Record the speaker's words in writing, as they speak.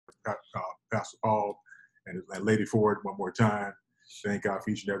Pastor Paul and Lady Ford one more time. Thank God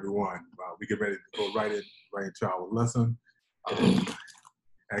for each and every one. We get ready to go right into our lesson.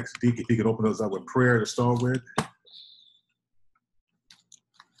 Ask Deacon if he could open us up with prayer to start with.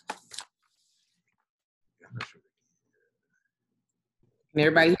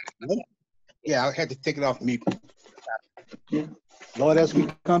 Everybody? Yeah, I had to take it off mute. Lord, as we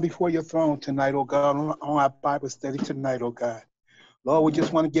come before your throne tonight, oh God, on our Bible study tonight, oh God. Lord, we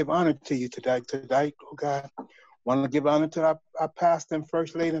just want to give honor to you today, oh God. Want to give honor to our pastor and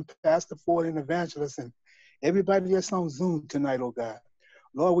first lady and Pastor Ford and evangelist and everybody that's on Zoom tonight, oh God.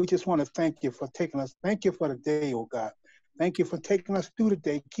 Lord, we just want to thank you for taking us. Thank you for the day, oh God. Thank you for taking us through the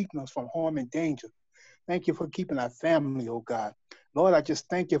day, keeping us from harm and danger. Thank you for keeping our family, oh God. Lord, I just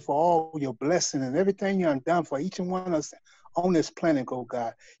thank you for all your blessing and everything you have done for each and one of us on this planet, oh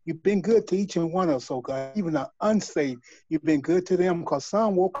God. You've been good to each and one of us, oh God. Even the unsaved, you've been good to them because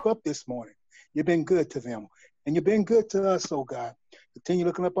some woke up this morning. You've been good to them. And you've been good to us, oh God. Continue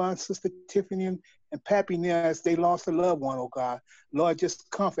looking up on Sister Tiffany and Pappy now as they lost a loved one, oh God. Lord, just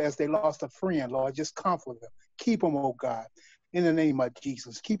comfort as they lost a friend, Lord. Just comfort them. Keep them, oh God. In the name of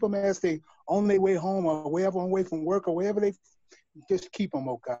Jesus. Keep them as they on their way home or wherever on way from work or wherever they just keep them,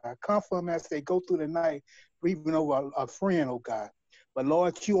 oh God. Comfort them as they go through the night, grieving over a friend, oh God. But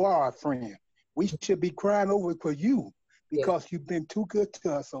Lord, you are our friend. We should be crying over for you because you've been too good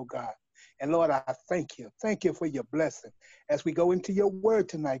to us, oh God. And Lord, I thank you. Thank you for your blessing. As we go into your word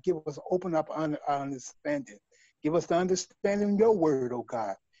tonight, give us, open up our understanding. Give us the understanding of your word, oh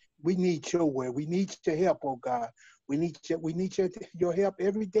God. We need your word. We need your help, oh God. We need your help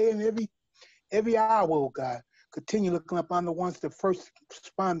every day and every hour, oh God. Continue looking up on the ones, the first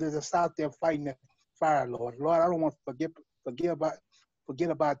responders that's out there fighting the fire, Lord. Lord, I don't want to forget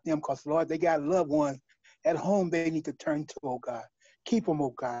about them because, Lord, they got loved ones at home they need to turn to, oh God. Keep them,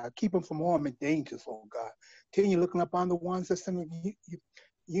 oh God. Keep them from harm and dangers, oh God. Continue looking up on the ones that's in the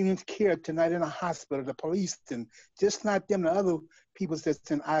union's care tonight in the hospital, the police, and just not them, the other people that's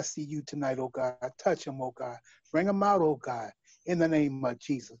in ICU tonight, oh God. Touch them, oh God. Bring them out, oh God, in the name of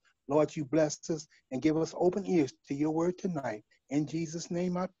Jesus. Lord, you bless us and give us open ears to your word tonight. In Jesus'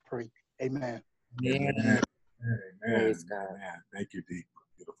 name I pray. Amen. Amen. Amen. Praise God. Amen. Thank you, Deacon.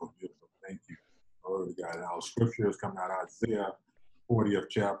 Beautiful, beautiful. Thank you. Glory to God. Our scripture is coming out of Isaiah 40th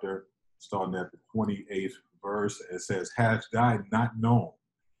chapter, starting at the 28th verse. It says, "Hast thou not known,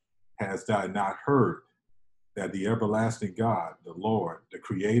 hast thou not heard, that the everlasting God, the Lord, the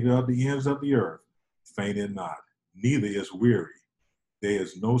creator of the ends of the earth, fainteth not, neither is weary. There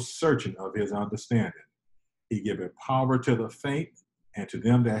is no searching of his understanding. He giveth power to the faint, and to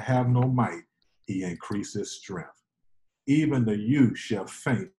them that have no might, he increases strength. Even the youth shall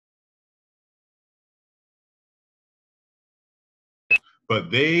faint, but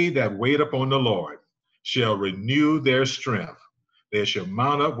they that wait upon the Lord shall renew their strength. They shall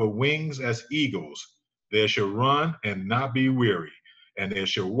mount up with wings as eagles. They shall run and not be weary, and they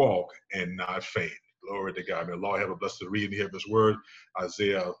shall walk and not faint." Glory to God. May the Lord have a blessed reading here of his word.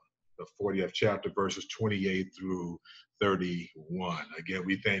 Isaiah, the 40th chapter, verses 28 through 31. Again,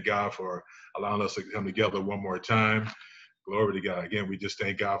 we thank God for allowing us to come together one more time. Glory to God. Again, we just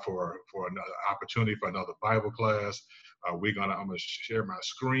thank God for another opportunity for another Bible class. I'm gonna share my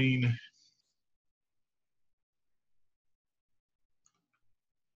screen.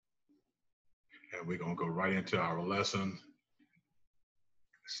 And we're gonna go right into our lesson.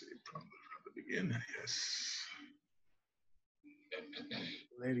 Let's see from the beginning. Yes.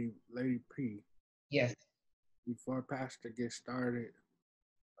 Lady P. Yes. Before Pastor gets started,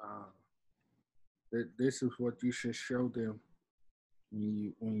 this is what you should show them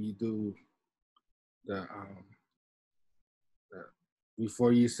when you do the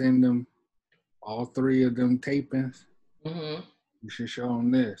before you send them all three of them tapings. Mm-hmm. You should show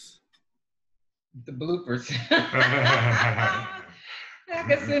them this. The bloopers. I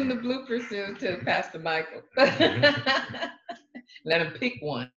can send the bloopers to Pastor Michael. Let him pick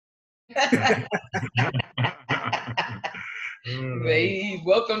one. He's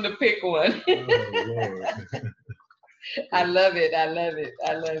welcome to pick one. I love it. I love it.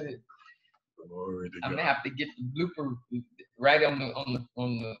 I love it. I'm gonna have to get the blooper right on the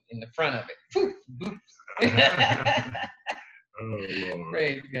in the front of it. Oh, Lord.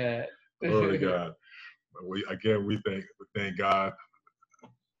 Praise God. Glory to God. We thank God.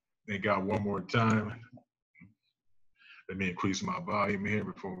 Thank God one more time. Let me increase my volume here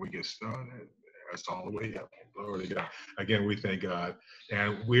before we get started. That's all the way up. Glory to God. Again, we thank God.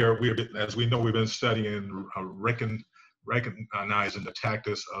 And we're as we know, we've been studying recognizing the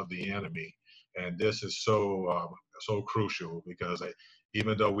tactics of the enemy. And this is so crucial because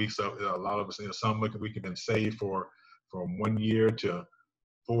even though a lot of us, some we can been saved from 1 year to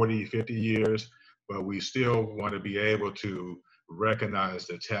 40, 50 years, but we still want to be able to recognize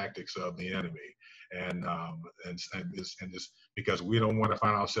the tactics of the enemy. And this because we don't want to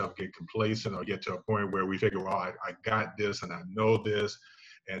find ourselves get complacent or get to a point where we figure, well, I got this and I know this,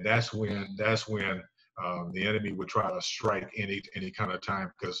 and that's when the enemy would try to strike any kind of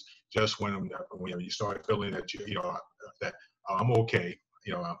time, because just when you start feeling that that I'm okay,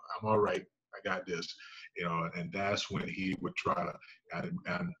 I'm all right, I got this, and that's when he would try to,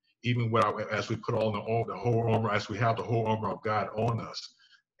 and even as we put on the whole armor, as we have the whole armor of God on us,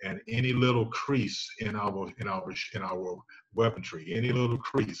 and any little crease in our weaponry, any little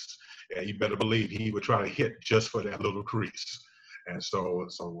crease, and you better believe he would try to hit just for that little crease. And so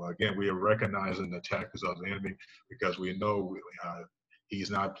again, we are recognizing the tactics of the enemy, because we know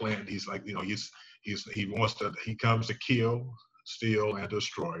he's not playing. He's like, he comes to kill, steal, and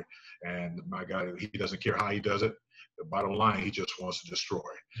destroy. And my God, he doesn't care how he does it. The bottom line, he just wants to destroy.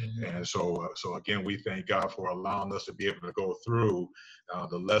 Mm-hmm. And so again, we thank God for allowing us to be able to go through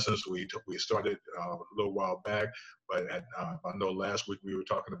the lessons we started a little while back. But I know last week we were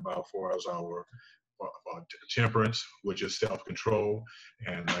talking about for us our temperance, which is self-control.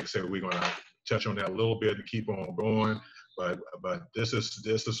 And like I said, we're going to touch on that a little bit and keep on going. But this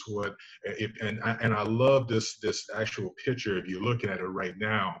is what, and I love this actual picture. If you're looking at it right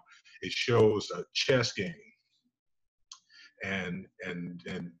now, it shows a chess game. And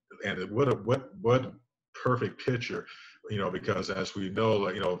what perfect picture, because as we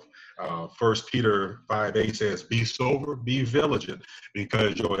know, 1 Peter 5:8 says, "Be sober, be vigilant,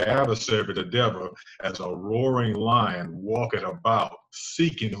 because your adversary, the devil, as a roaring lion, walketh about,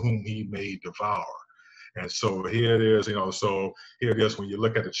 seeking whom he may devour." And so here it is, so here it is when you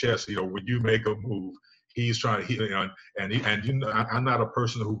look at the chess, when you make a move, he's trying to, I'm not a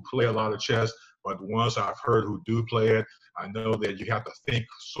person who play a lot of chess, but the ones I've heard who do play it, I know that you have to think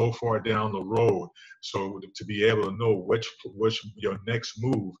so far down the road. So to be able to know which your next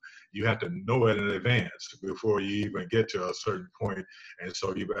move, you have to know it in advance before you even get to a certain point. And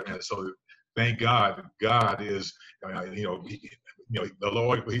so thank God, God is, the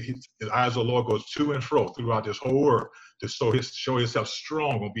Lord, the eyes of the Lord goes to and fro throughout this whole world to show himself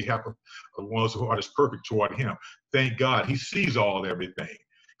strong on behalf of the ones who are just perfect toward him. Thank God, he sees everything.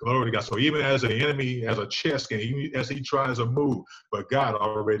 Glory to God. So even as an enemy, as a chess game, even as he tries to move, but God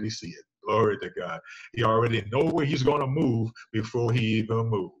already sees it. Glory to God. He already knows where he's going to move before he even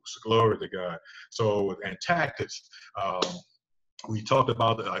moves. Glory to God. So, and tactics. We talked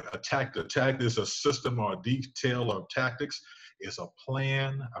about the attack. The attack is a system or a detail of tactics. It's a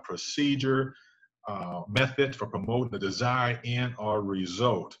plan, a procedure, method for promoting the desired end or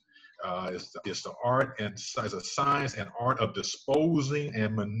result. It's the art and it's a science and art of disposing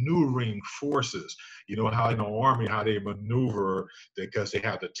and maneuvering forces. You know how in the army, how they maneuver, because they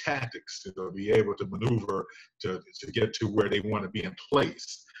have the tactics to be able to maneuver to get to where they want to be in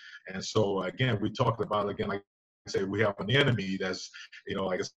place. And so again, we talked about, again, like I say, we have an enemy that's,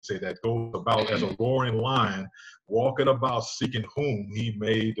 like I say, that goes about as a roaring lion, walking about seeking whom he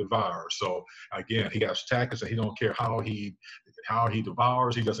may devour. So again, he has tactics, and he don't care how he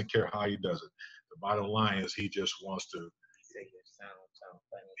devours. He doesn't care how he does it. The bottom line is he just wants to.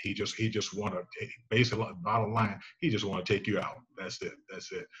 He just want to, basically, bottom line, he just want to take you out. That's it.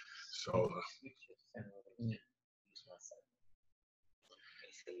 So.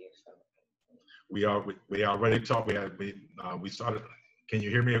 We already talked. We started. Can you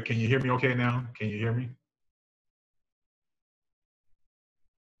hear me? Can you hear me okay now? Can you hear me?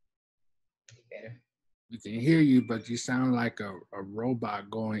 We can hear you, but you sound like a robot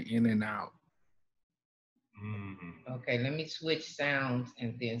going in and out. Mm-hmm. Okay, let me switch sounds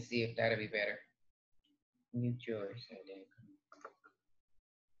and then see if that'll be better. Mute yours and then.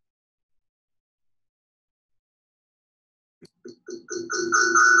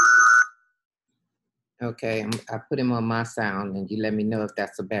 Okay, I put him on my sound, and you let me know if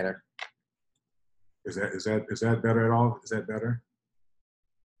that's a better. Is that better at all? Is that better?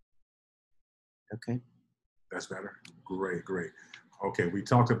 Okay. That's better. Great. Okay, we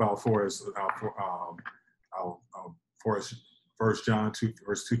talked about for us 1 John 2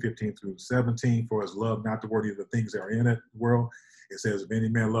 verse 2:15 through 17. For us, love not the world of the things that are in it, the world. It says, if any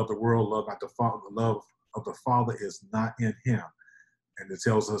man love the world, love not the Father. The love of the Father is not in him. And it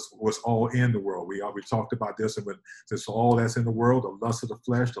tells us what's all in the world. We talked about this, but it's all that's in the world: the lust of the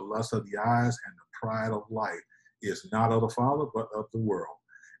flesh, the lust of the eyes, and the pride of life is not of the Father, but of the world.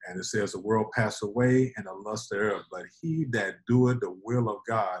 And it says the world pass away and the lust thereof, but he that doeth the will of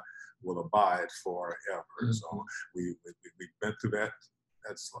God will abide forever. Mm-hmm. So we've been through that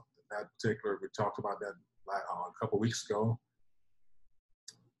that particular, we talked about that a couple of weeks ago.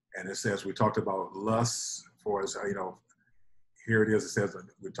 And it says, we talked about lust for us, here it is. It says,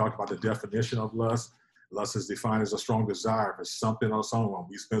 we talked about the definition of lust. Lust is defined as a strong desire for something or someone.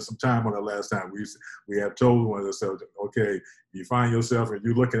 We spent some time on it last time. We have told one of us, okay, you find yourself and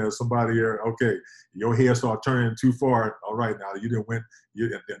you're looking at somebody here, okay, your head start turning too far. All right, now you didn't win.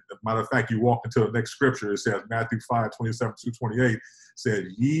 Matter of fact, you walk into the next scripture. It says Matthew 5:27-28 said,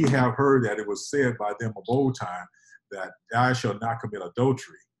 ye have heard that it was said by them of old time that thou shalt not commit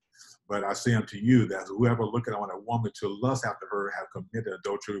adultery. But I say unto you that whoever looketh on a woman to lust after her have committed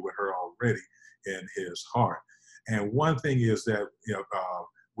adultery with her already in his heart. And one thing is that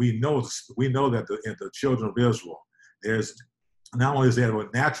we know that in the children of Israel, there's not only is there a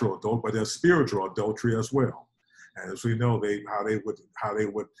natural adultery, but there's spiritual adultery as well. And as we know, how they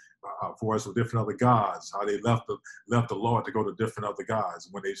would for us with different other gods, how they left the Lord to go to different other gods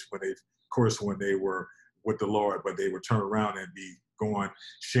when they were with the Lord, but they would turn around and be going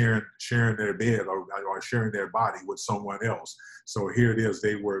sharing their bed or sharing their body with someone else. So here it is.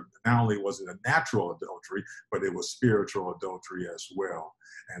 They were, not only was it a natural adultery, but it was spiritual adultery as well.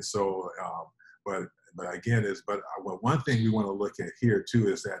 And so, but one thing we want to look at here too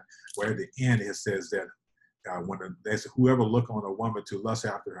is that where at the end it says that whoever look on a woman to lust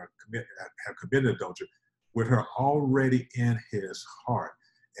after her have committed adultery with her already in his heart.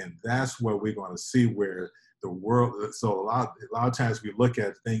 And that's where we're going to see where the world. So a lot of times we look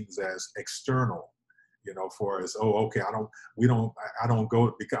at things as external, for us. Oh, okay, I don't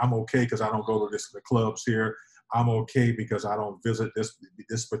go because I'm okay because I don't go to the clubs here. I'm okay because I don't visit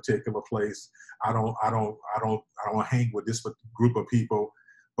this particular place. I don't hang with this group of people.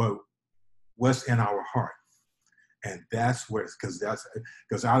 But what's in our heart? And that's where,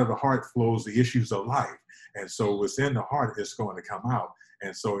 because out of the heart flows the issues of life. And so what's in the heart is going to come out.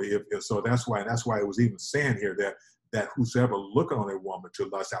 And so so that's why it was even saying here that whosoever look on a woman to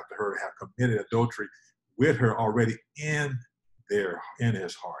lust after her have committed adultery with her already in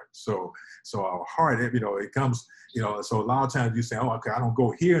his heart. So our heart, it comes, so a lot of times you say, oh, okay, I don't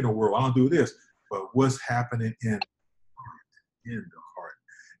go here in the world, I don't do this, but what's happening in the heart?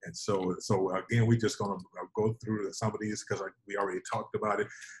 And so again, we're just going to go through some of these because we already talked about it.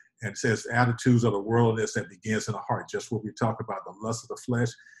 And it says attitudes of the worldliness that begins in the heart. Just what we talked about, the lust of the flesh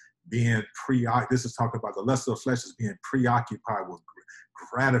being this is talking about the lust of the flesh is being preoccupied with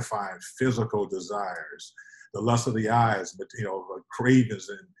gratifying physical desires. The lust of the eyes, cravings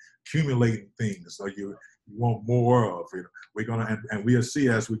and accumulating things. So you want more of it. We're gonna and we'll see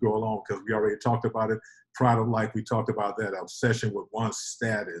as we go along because we already talked about it. Pride of life, we talked about that obsession with one's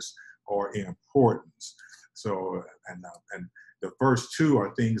status or importance. So and the first two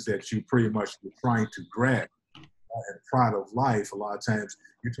are things that you pretty much are trying to grab. And pride of life, a lot of times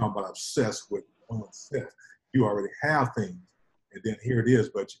you're talking about obsessed with oneself. You already have things, and then here it is,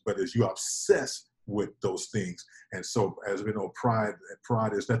 but as you obsess with those things. And so as we know, pride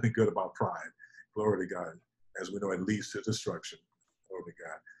is nothing good about pride. Glory to God. As we know, it leads to destruction. Glory to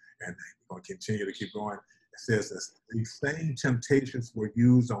God. And we're going to continue to keep going. It says this, these same temptations were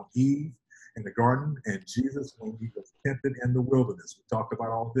used on Eve in the garden and Jesus when he was tempted in the wilderness. We talked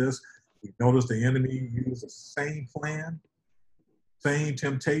about all this. We noticed the enemy used the same plan, same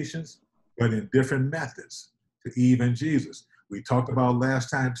temptations, but in different methods to Eve and Jesus. We talked about last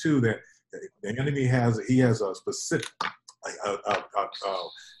time too that the enemy has a specific a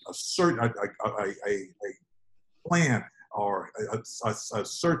plan or a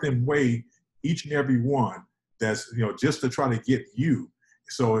certain way each and every one that's just to try to get you.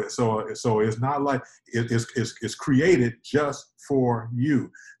 So it's not like it's created just for you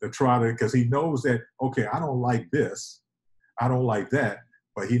to try to, because he knows that, okay, I don't like this, I don't like that,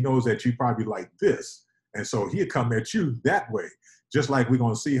 but he knows that you probably like this. And so he'll come at you that way. Just like we're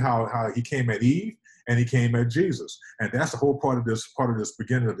going to see how he came at Eve and he came at Jesus. And that's the whole part of this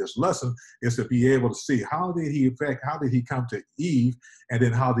beginning of this lesson, is to be able to see how did he come to Eve, and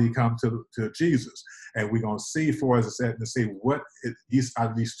then how did he come to Jesus. And we're going to see, for as I said, to see what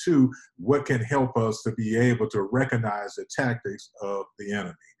out of these two, what can help us to be able to recognize the tactics of the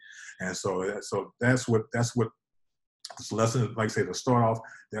enemy. And so that's what this lesson, like I say, to start off,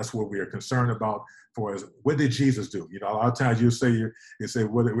 that's what we are concerned about. For as what did Jesus do? A lot of times you say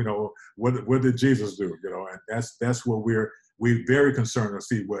what did Jesus do? And that's what we're very concerned to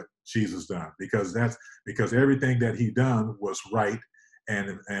see what Jesus done, because everything that he done was right,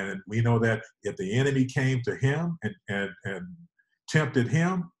 and we know that if the enemy came to him and tempted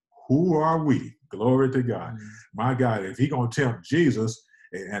him, who are we? Glory to God. Mm-hmm. My God, if he gonna tempt Jesus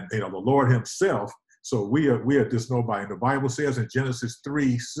and the Lord himself, So we are just nobody. And the Bible says in Genesis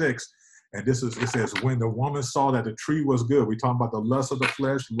 3:6, and it says, when the woman saw that the tree was good, we talking about the lust of the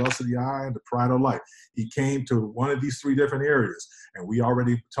flesh, lust of the eye, and the pride of life. He came to one of these three different areas. And we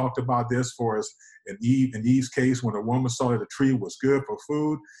already talked about this for us in Eve's case, when the woman saw that the tree was good for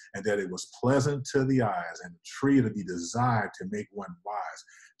food and that it was pleasant to the eyes and the tree to be desired to make one wise.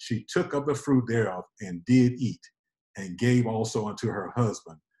 She took of the fruit thereof and did eat, and gave also unto her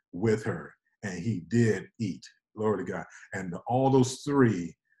husband with her, and he did eat. Glory to God. And all those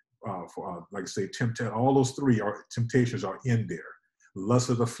three, like I say, all those three temptations are in there. Lust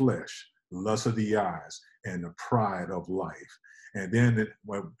of the flesh, lust of the eyes, and the pride of life. And then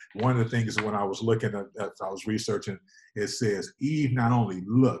one of the things when I was looking at, I was researching, it says Eve not only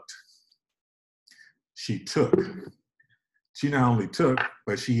looked, she took. She not only took,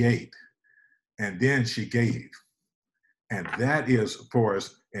 but she ate. And then she gave. And that is for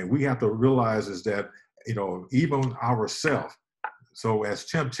us, and we have to realize is that, even ourselves. So as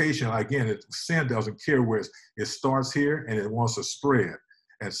temptation, again, sin doesn't care where it starts here and it wants to spread.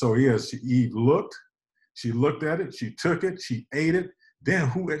 And so yes, Eve looked, she looked at it, she took it, she ate it, then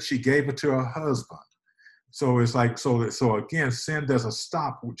she gave it to her husband. So it's like, so again, sin doesn't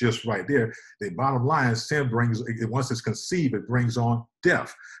stop just right there. The bottom line, sin brings, once it's conceived, it brings on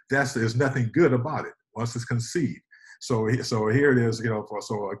death. There's nothing good about it once it's conceived. So here it is,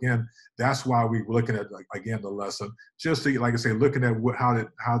 so again, that's why we're looking at, again, the lesson, just to, like I say, looking at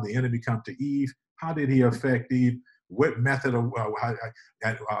how the enemy come to Eve, how did he affect Eve, what method of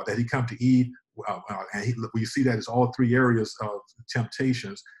that he come to Eve, and we see that it's all three areas of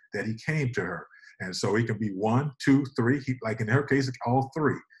temptations that he came to her. And so it can be 1, 2, 3, like in her case, all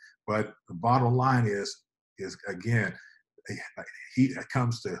three. But the bottom line is again, he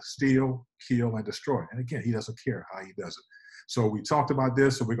comes to steal, kill, and destroy. And again, he doesn't care how he does it. So we talked about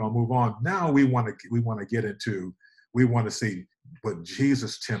this, so we're gonna move on. Now we want to see what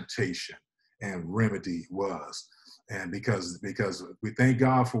Jesus' temptation and remedy was. And because we thank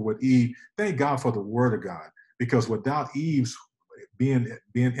God for what Eve, thank God for the word of God. Because without Eve's being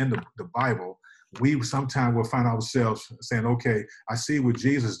in the Bible, we sometimes will find ourselves saying, okay, I see what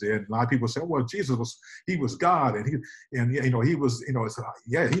Jesus did. A lot of people say, well, Jesus was God, and he was,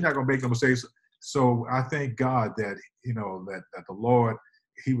 he's not gonna make no mistakes. So I thank God that, that the Lord,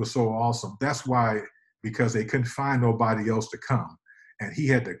 he was so awesome. That's why, because they couldn't find nobody else to come, and he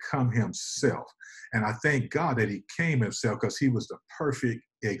had to come himself. And I thank God that he came himself, because he was the perfect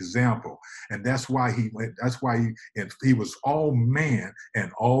example. And that's why he was all man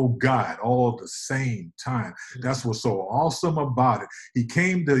and all God all at the same time. That's what's so awesome about it. He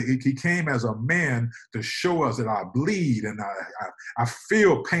came as a man to show us that I bleed and I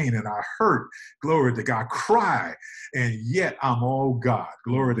feel pain and I hurt. Glory to God, cry, and yet I'm all God.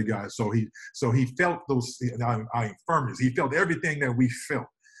 Glory to God. So he felt those our infirmities. He felt everything that we felt.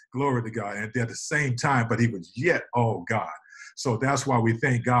 Glory to God. And at the same time, but he was yet all God. So that's why we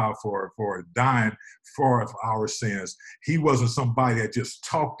thank God for dying for our sins. He wasn't somebody that just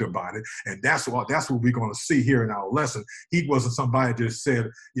talked about it. And that's what we're going to see here in our lesson. He wasn't somebody that just said,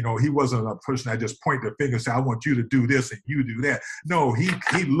 he wasn't a person that just pointed the finger and said, I want you to do this and you do that. No, he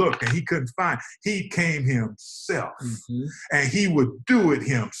looked and he couldn't find. He came himself, and he would do it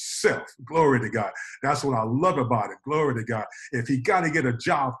himself. Glory to God. That's what I love about it. Glory to God. If he got to get a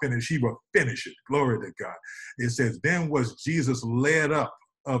job finished, he will finish it. Glory to God. It says, then was Jesus led up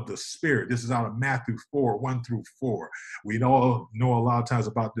of the Spirit. This is out of Matthew 4:1-4. We all know a lot of times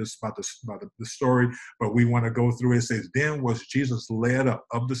about the story, but we want to go through it. It says, then was Jesus led up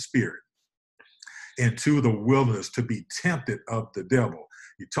of the Spirit into the wilderness to be tempted of the devil.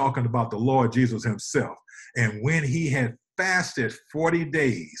 You're talking about the Lord Jesus himself. And when he had fasted 40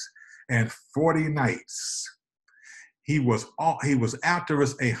 days and 40 nights, he was after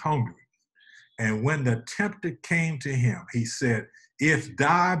us a hungry. And when the tempter came to him, he said, if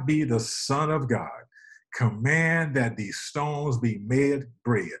thou be the Son of God, command that these stones be made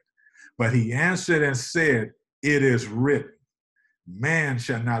bread. But he answered and said, it is written, man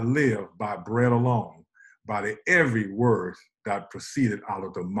shall not live by bread alone, by every word that proceeded out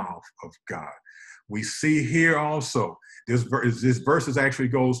of the mouth of God. We see here also, this verses actually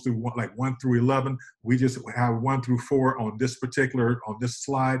goes through 1-11. We just have 1-4 on this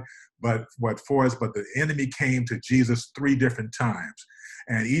slide. But the enemy came to Jesus 3 different times.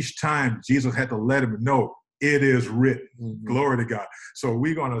 And each time Jesus had to let him know, it is written. Glory to God. So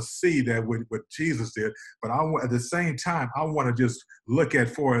we're going to see that what Jesus did. But at the same time, I want to just look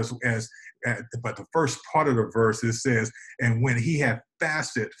at but the first part of the verse, it says, and when he had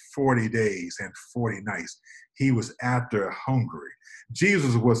fasted 40 days and 40 nights, he was after hungry.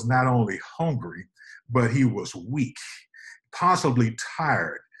 Jesus was not only hungry, but he was weak, possibly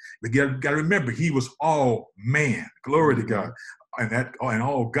tired. But you got to remember, he was all man. Glory to God. And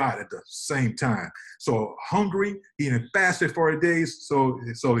all God at the same time. So hungry, he had fasted for days. So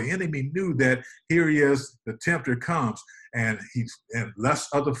the enemy knew that here he is, the tempter comes, and he's and lust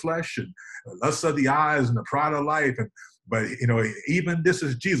of the flesh and lust of the eyes and the pride of life. But even this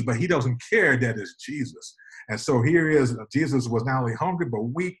is Jesus, but he doesn't care that it's Jesus. And so here he is. Jesus was not only hungry, but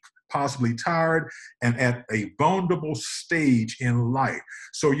weak, possibly tired, and at a vulnerable stage in life.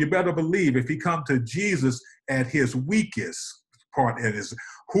 So you better believe if he come to Jesus at his weakest part, it is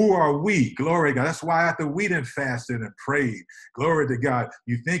who are we? Glory to God. That's why after we done fasted and prayed, glory to God,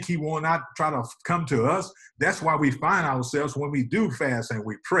 you think he will not try to come to us? That's why we find ourselves when we do fast and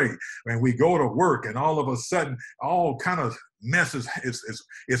we pray and we go to work, and all of a sudden all kind of messes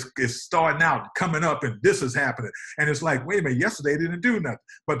is starting out, coming up, and this is happening. And it's like, wait a minute, yesterday didn't do nothing.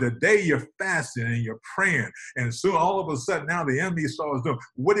 But the day you're fasting and you're praying, and soon all of a sudden now the enemy starts doing,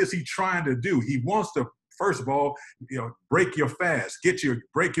 what is he trying to do? He wants to, first of all, break your fast,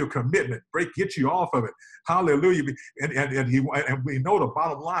 break your commitment, get you off of it. Hallelujah. And we know the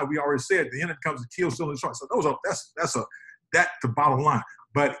bottom line. We already said the enemy comes to kill, steal, and destroy. So that's the bottom line.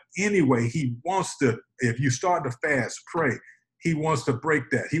 But anyway, he wants to. If you start to fast, pray, he wants to break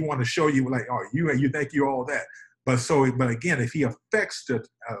that. He wants to show you like, oh, you think you're all that. But again, if he affects the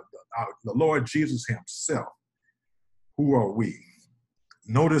Lord Jesus himself, who are we?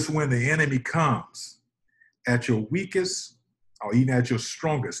 Notice when the enemy comes at your weakest or even at your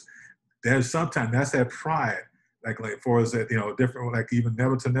strongest, there's sometimes that's that pride, like for us that different, like even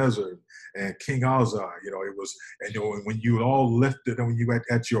Nebuchadnezzar and King Azar, it was, and when you all lifted, and when you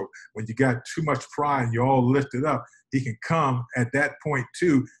got too much pride and you all lifted up, he can come at that point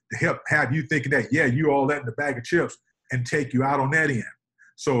too to help have you thinking that you all that in the bag of chips and take you out on that end.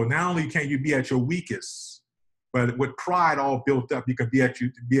 So not only can you be at your weakest, but with pride all built up, you can be at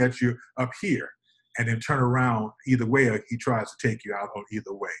you up here. And then turn around either way, or he tries to take you out on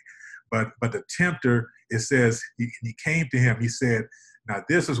either way. But the tempter, it says, he came to him. He said, now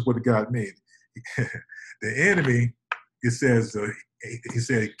this is what God made. The enemy, it says, he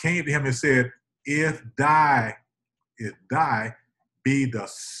said, he came to him and said, if thy be the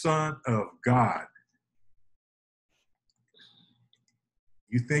Son of God.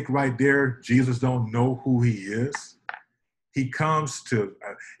 You think right there, Jesus don't know who he is? He comes to,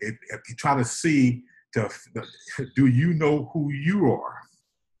 if you try to see, do you know who you are?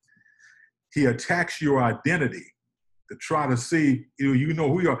 He attacks your identity to try to see, you know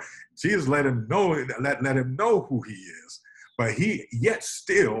who you are. Jesus let him know who he is. But he yet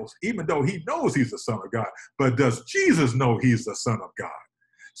still, even though he knows he's the Son of God, but does Jesus know he's the Son of God?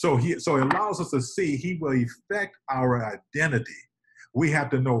 So it allows us to see he will affect our identity. We have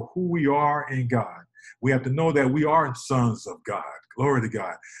to know who we are in God. We have to know that we are sons of God. Glory to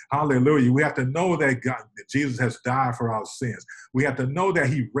God. Hallelujah. We have to know that Jesus has died for our sins. We have to know that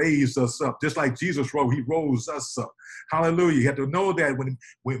he raised us up. Just like Jesus rose, he rose us up. Hallelujah. You have to know that when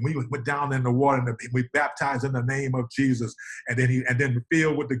we went down in the water and we baptized in the name of Jesus, and then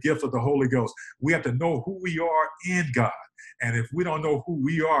filled with the gift of the Holy Ghost. We have to know who we are in God. And if we don't know who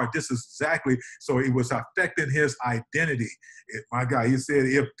we are, this is exactly, so it was affecting his identity. My God, he said,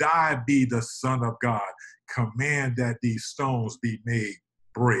 if thy be the Son of God, command that these stones be made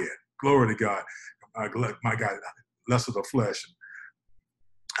bread. Glory to God. My God, less of the flesh.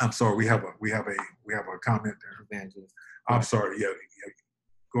 I'm sorry, we have a comment there. Evangelist. I'm sorry, yeah.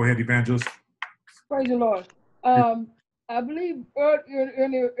 Go ahead, Evangelist. Praise the Lord. I believe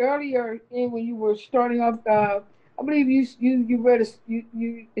earlier when you were starting off, I believe you read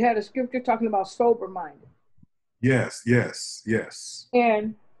you had a scripture talking about sober-minded. Yes.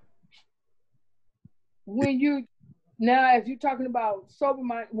 And if you're talking about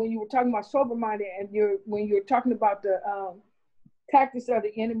sober-minded, when you were talking about sober-minded, and when you're talking about the tactics of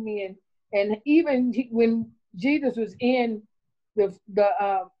the enemy, and even when Jesus was in the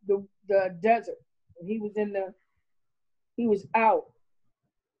desert, he was out.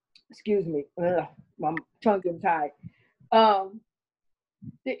 Excuse me, my tongue is tied.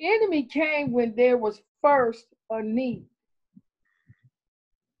 The enemy came when there was first a need.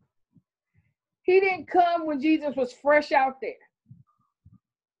 He didn't come when Jesus was fresh out there.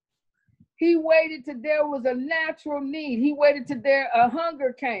 He waited till there was a natural need. He waited till a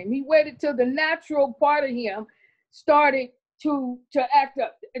hunger came. He waited till the natural part of him started to act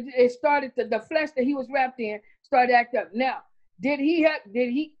up. It started to, the flesh that he was wrapped in started to act up. Now, could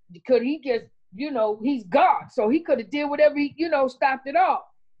he just, he's God, so he could have did whatever he, stopped it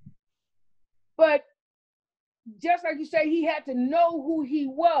all. But just like you say, he had to know who he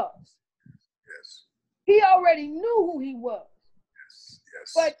was. Yes. He already knew who he was. Yes.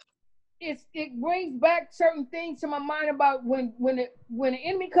 Yes. But it brings back certain things to my mind about when the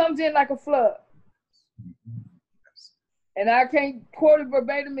enemy comes in like a flood. And I can't quote it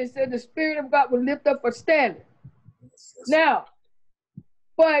verbatim. It said the Spirit of God will lift up a standard. Yes. Now,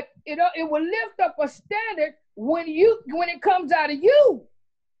 but it will lift up a standard when it comes out of you.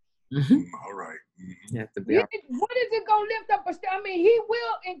 All right. You have to be What is it gonna lift up a standard? I mean, he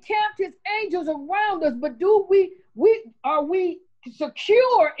will encamp his angels around us, but are we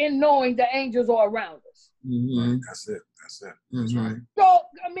secure in knowing the angels are around us? Right. That's it. That's right. So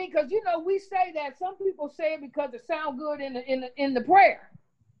I mean, because we say that, some people say it because it sounds good in the prayer.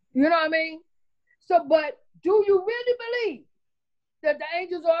 You know what I mean? So, but do you really believe that the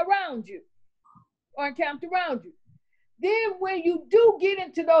angels are around you or encamped around you? Then when you do get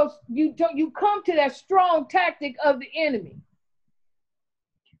into those, you come to that strong tactic of the enemy.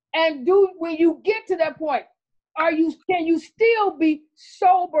 And when you get to that point, can you still be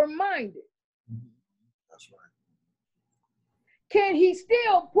sober-minded? That's right. Can he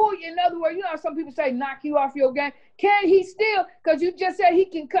still pull you? In other words, you know, some people say knock you off your game. Can he still? Because you just said he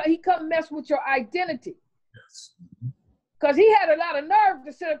come mess with your identity. Yes. Because he had a lot of nerve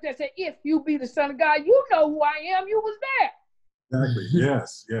to sit up there and say, if you be the Son of God, you know who I am. You was there. Exactly.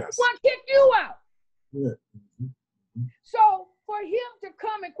 Yes. Yes. What kicked you out? Yeah. So for him to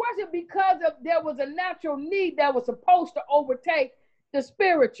come and question, because there was a natural need that was supposed to overtake the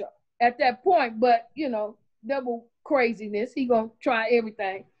spiritual at that point. But, you know, double craziness. He gonna try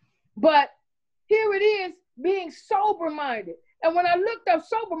everything. But here it is, being sober-minded. And when I looked up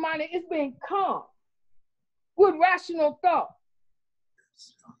sober-minded, it's being calm with rational thought.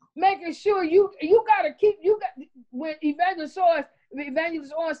 Making sure you gotta keep, when Evangelist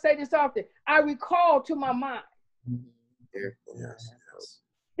Owen say this often, I recall to my mind. Yes.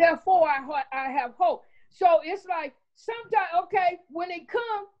 Therefore I have hope. So it's like sometimes, okay, when it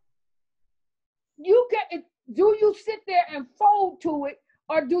comes, do you sit there and fold to it,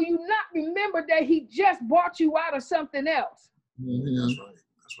 or do you not remember that he just brought you out of something else? That's right.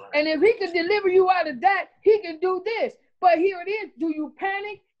 That's right. And if he can deliver you out of that, he can do this. But here it is. Do you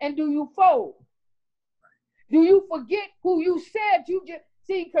panic and do you fold? Do you forget who you said you just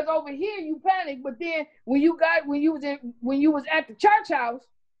see? Because over here you panic, but then when you was at the church house,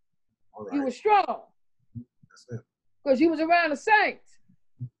 Right. you were strong. That's it. Because you was around the saints.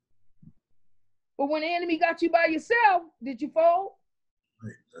 But when the enemy got you by yourself, did you fold?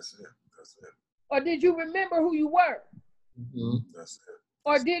 Right. That's it. That's it. Or did you remember who you were? That's it.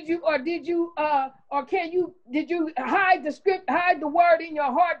 Or did you hide the word in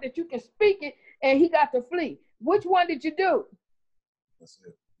your heart that you can speak it and he got to flee? Which one did you do? That's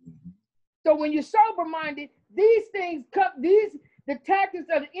it. So when you're sober-minded, these things come, the tactics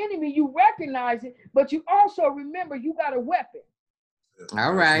of the enemy, you recognize it, but you also remember you got a weapon.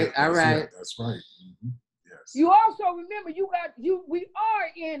 All right. That's right. Yes. You also remember we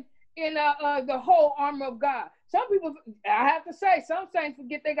are in the whole armor of God. Some people, I have to say, some saints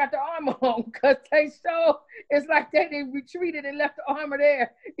forget they got the armor on because it's like they didn't retreated and left the armor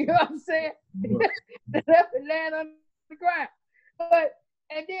there. You know what I'm saying? They left it laying on the ground.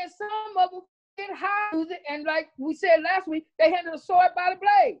 And then some of them get high, and like we said last week, they handle the sword by the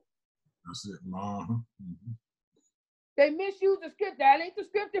blade. That's it. They misuse the scripture. That ain't the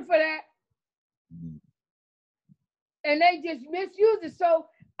scripture for that. And they just misuse it. So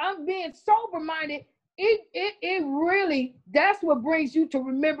I'm being sober-minded. It really, that's what brings you to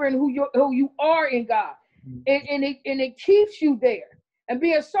remembering who you are in God. And it keeps you there. And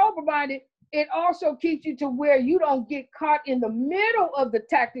being sober-minded, it also keeps you to where you don't get caught in the middle of the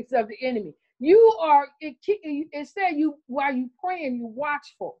tactics of the enemy. It said while you praying, you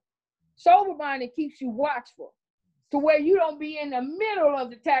watchful. Sober-minded keeps you watchful to where you don't be in the middle of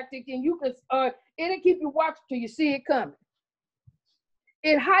the tactic, and you can, it'll keep you watching till you see it coming.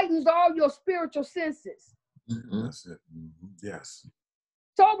 It heightens all your spiritual senses. That's it. Yes.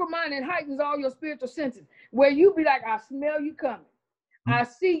 Sober-minded heightens all your spiritual senses, where you be like, I smell you coming. I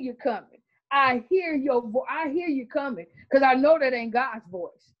see you coming. I hear you coming, because I know that ain't God's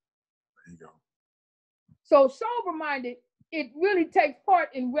voice. There you go. So sober-minded, it really takes part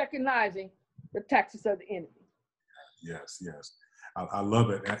in recognizing the tactics of the enemy. Yes. I love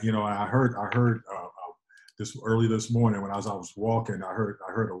it. You know, I heard this early this morning when I was walking. I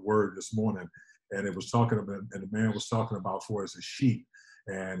heard a word this morning, and it was talking about, and the man was talking about for us as sheep,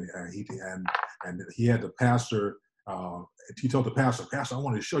 and he had the pastor. He told the pastor, I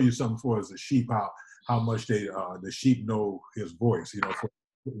wanted to show you something for us as sheep, how much the sheep know his voice. You know,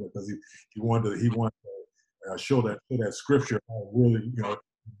 because he wanted to show that scripture how really, you know,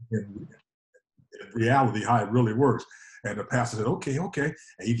 in in reality how it really works. And the pastor said, okay. And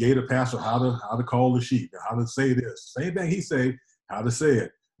he gave the pastor how to call the sheep, how to say this. Same thing he said, how to say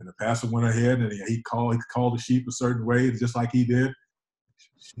it. And the pastor went ahead and he called the sheep a certain way, just like he did.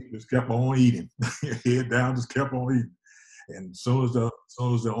 She just kept on eating. Head down, just kept on eating. And as soon as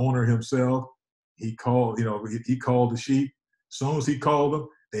the owner himself, he called the sheep. As soon as he called them,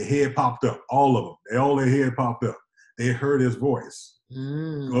 their head popped up. All of them. All their head popped up. They heard his voice.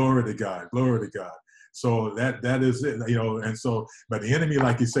 Glory to God. Glory to God. So that is it, and so, but the enemy,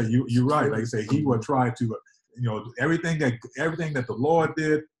 like you say, you're right. Like you say, he would try to, everything that the Lord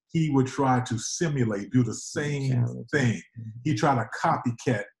did, he would try to simulate, do the same thing. He tried to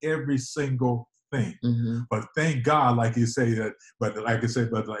copycat every single thing. But thank God, like you say that,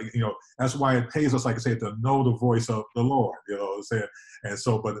 that's why it pays us, like I say, to know the voice of the Lord, and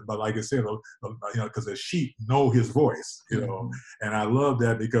so, but like I said, because the sheep know his voice, and I love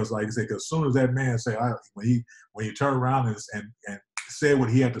that because, like I say, because as soon as that man say, when he turned around and said what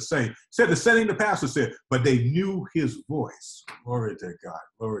he had to say, said the same thing the pastor said, but they knew his voice. Glory to God.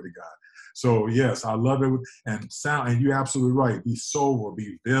 Glory to God. So yes, I love it. And you're absolutely right. Be sober,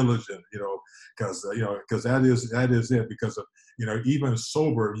 be vigilant, because that is it. Because of, even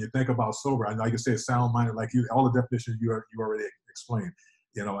sober, when you think about sober, and like I said, sound minded, like all the definitions you already explained,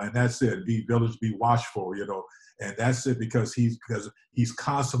 and that's it. Be vigilant, be watchful, and that's it because he's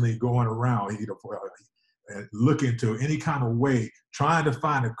constantly going around, and looking to any kind of way, trying to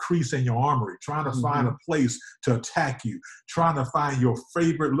find a crease in your armory, trying to find a place to attack you, trying to find your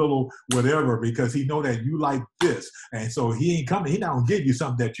favorite little whatever, because he know that you like this. And so he ain't coming, he not gonna give you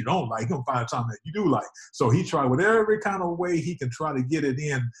something that you don't like, he'll find something that you do like. So he try whatever kind of way he can try to get it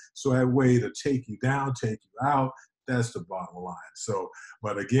in, so that way to take you down, take you out. That's the bottom line. So,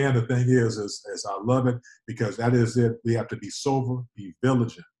 but again, the thing is I love it because that is it. We have to be sober, be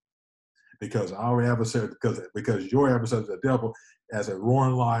vigilant. Because our adversary, because your adversary, the devil, as a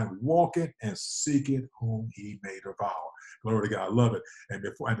roaring lion, walketh and seeketh whom he may devour. Glory to God, I love it. And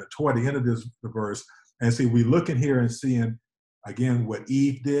toward the end of this verse, and see, we looking here and seeing again what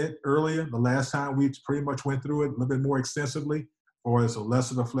Eve did earlier. The last time we pretty much went through it a little bit more extensively, or it's a less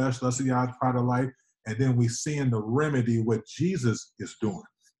of the flesh, less of the eye, pride of life. And then we seeing the remedy what Jesus is doing.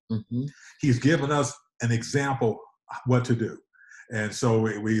 He's given us an example what to do. And so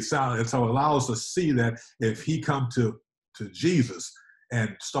it allows us to see that if he come to Jesus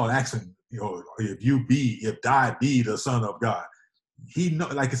and start asking, if die be the Son of God,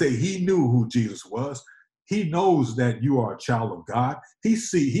 like I say, he knew who Jesus was. He knows that you are a child of God.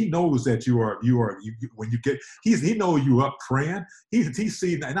 He knows that you are when you get, he knows you up praying. He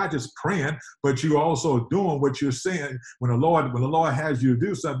sees not just praying, but you also doing what you're saying. When the Lord has you to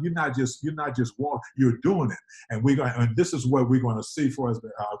do something, you're not just you're doing it. And this is what we're going to see for us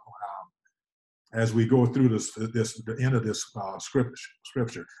as we go through the end of this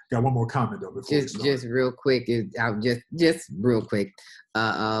scripture. Got one more comment though before just real quick. Just real quick.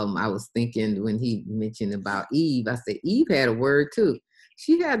 I was thinking when he mentioned about Eve, I said Eve had a word too.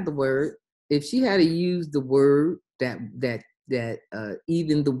 She had the word. If she had to use the word that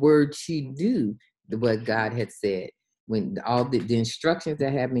even the word she knew what God had said, when all the instructions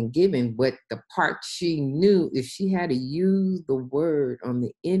that had been given, what the part she knew, if she had to use the word on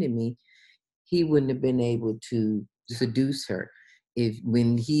the enemy, he wouldn't have been able to seduce her.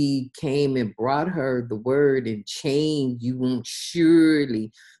 When he came and brought her the word and changed, you won't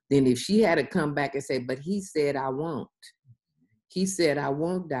surely. Then if she had to come back and say, but he said, I won't. He said, I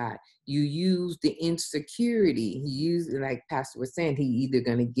won't die. You use the insecurity. He used, like Pastor was saying, he either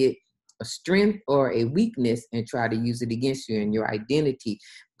going to get a strength or a weakness and try to use it against you and your identity.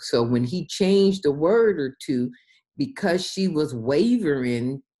 So when he changed a word or two, because she was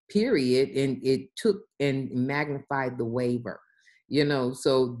wavering, period, and it took and magnified the waver,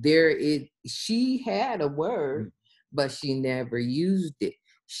 so she had a word, but she never used it.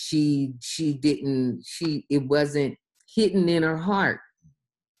 It wasn't hidden in her heart.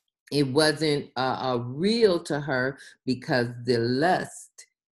 It wasn't real to her because the lust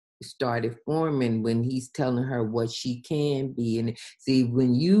started forming when he's telling her what she can be. And see,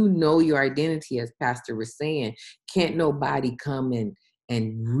 when you know your identity, as Pastor was saying, can't nobody come and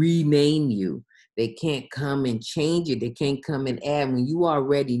rename you. They can't come and change it. They can't come and add. When you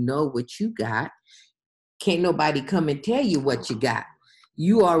already know what you got, can't nobody come and tell you what you got.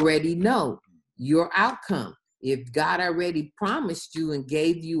 You already know your outcome. If God already promised you and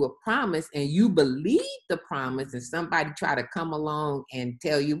gave you a promise and you believe the promise and somebody try to come along and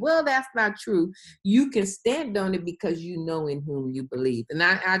tell you, well, that's not true, you can stand on it because you know in whom you believe. And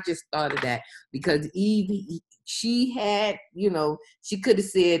I just thought of that because Eve, she had, she could have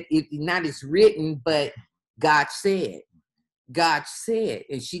said, it not as written, but God said,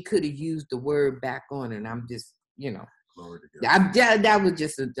 and she could have used the word back on. And I'm just, that was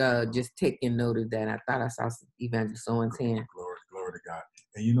just taking note of that. I thought I saw Evangelist Owens' hand. Glory to God.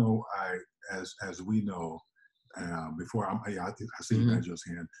 And as we know, before I see Evangelist's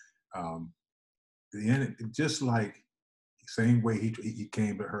hand, the end, just like same way he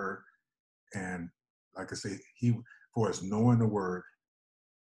came to her, and like I say, for us knowing the word,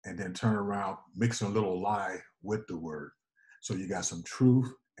 and then turn around mixing a little lie with the word, so you got some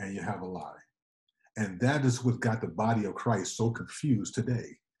truth and you have a lie. And that is what got the body of Christ so confused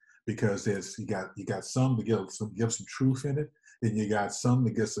today, because you got some to give some truth in it, then you got some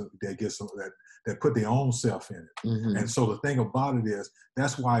that put their own self in it. Mm-hmm. And so the thing about it is,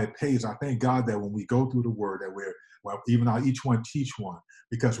 that's why it pays. I thank God that when we go through the word, that even each one teach one,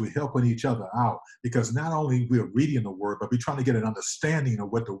 because we're helping each other out. Because not only we're reading the word, but we're trying to get an understanding of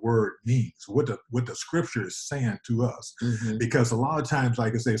what the word means, what the scripture is saying to us. Mm-hmm. Because a lot of times,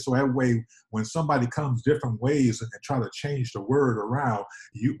 like I say, so that way, when somebody comes different ways and try to change the word around,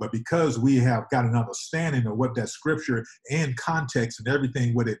 but because we have got an understanding of what that scripture in context and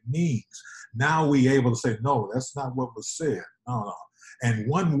everything, what it means, now we're able to say, no, that's not what was said. No. And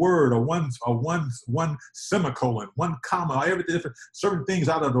one word or one semicolon, one comma, everything different, certain things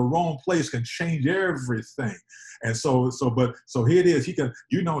out of the wrong place can change everything. And so here it is. He can,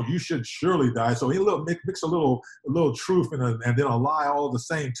 you should surely die. So he mix a little truth and then a lie all at the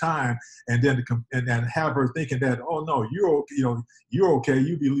same time, and then have her thinking that, oh no, you're okay.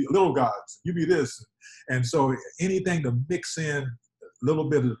 You be little gods. You be this. And so anything to mix in a little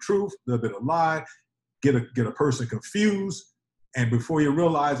bit of the truth, a little bit of lie, get a person confused. And before you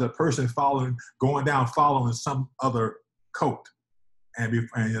realize, a person going down following some other coat. And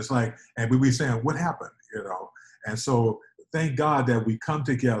it's like, and we be saying, what happened? And so thank God that we come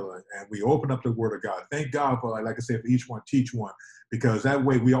together and we open up the word of God. Thank God for, like I said, for each one teach one, because that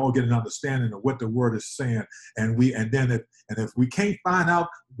way we all get an understanding of what the word is saying. And if we can't find out,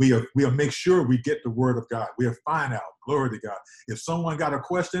 we'll make sure we get the word of God. We'll find out. Glory to God. If someone got a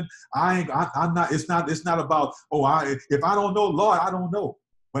question, I'm not. It's not about, if I don't know, Lord, I don't know.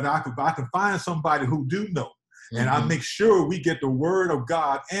 But I can find somebody who do know. And I make sure we get the word of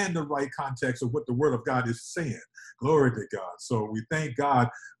God and the right context of what the word of God is saying. Glory to God. So we thank God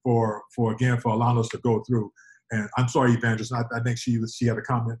for allowing us to go through. And I'm sorry, Evangelist, I think she had a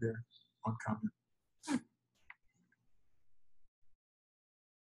comment there. One comment.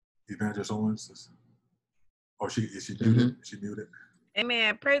 Evangelist Owens. Is she muted? Mm-hmm. She muted.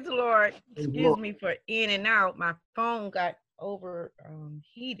 Amen. Praise the Lord. Excuse me for in and out. My phone got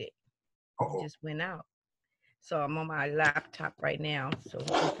overheated. It just went out. So I'm on my laptop right now. So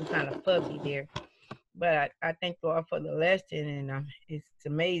it's kind of fuzzy there. But I thank God for the lesson, and it's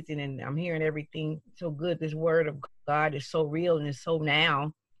amazing, and I'm hearing everything so good. This word of God is so real, and it's so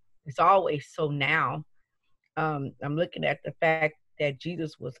now. It's always so now. I'm looking at the fact that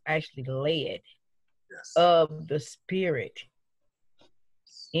Jesus was actually led of the Spirit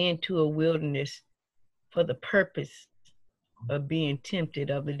into a wilderness for the purpose of being tempted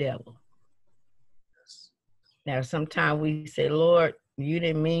of the devil. Now, sometimes we say, Lord, you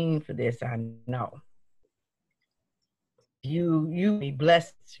didn't mean for this. I know. You be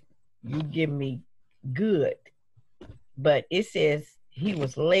blessed. You give me good. But it says he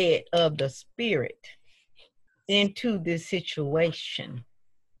was led of the Spirit into this situation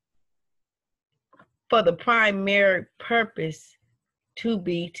for the primary purpose to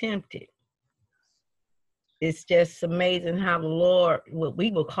be tempted. It's just amazing how the Lord, what we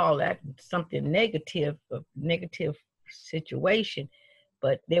will call that something negative, a negative situation,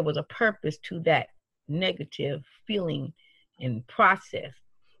 but there was a purpose to that negative feeling and process,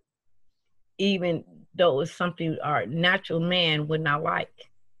 even though it's something our natural man would not like.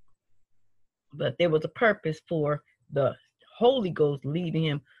 But there was a purpose for the Holy Ghost leading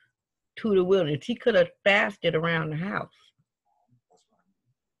him to the wilderness. He could have fasted around the house,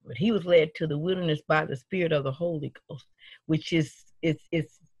 but he was led to the wilderness by the Spirit of the Holy Ghost, which is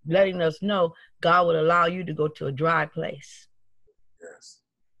it's letting us know God would allow you to go to a dry place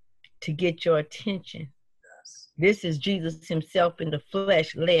to get your attention. This is Jesus himself in the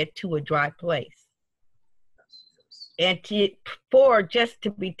flesh led to a dry place. And just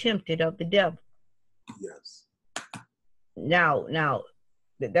to be tempted of the devil. Yes. Now,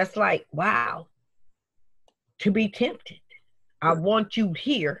 that's like, wow. to be tempted. I want you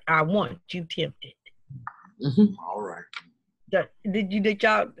here. I want you tempted. Mm-hmm. All right. Did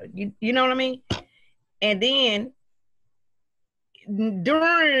y'all, you know what I mean? And then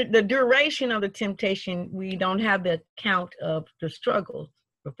during the duration of the temptation, we don't have the account of the struggles,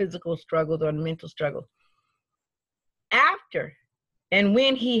 the physical struggles or the mental struggles. After and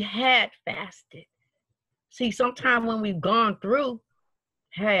when he had fasted. See, sometime when we've gone through,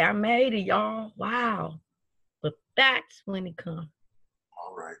 hey, I made it, y'all. Wow. But that's when it comes.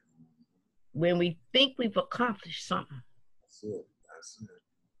 All right. When we think we've accomplished something. That's it. That's it.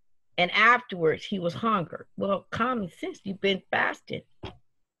 And afterwards, he was hungry. Well, common sense, you've been fasting,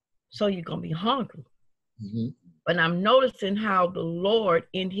 so you're going to be hungry. Mm-hmm. But I'm noticing how the Lord,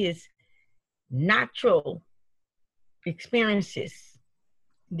 in his natural experiences,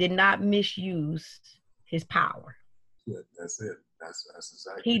 did not misuse his power. Yeah, that's it. That's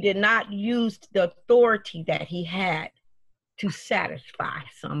exactly. He did not use the authority that he had to satisfy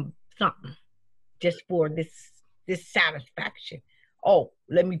something just for this satisfaction. Oh,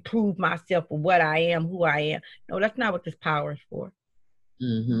 let me prove myself for what I am, who I am. No, that's not what this power is for.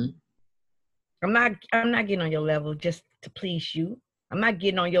 Mm-hmm. I'm not getting on your level just to please you. I'm not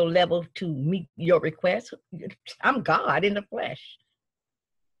getting on your level to meet your requests. I'm God in the flesh.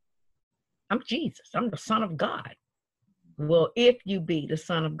 I'm Jesus. I'm the Son of God. Well, if you be the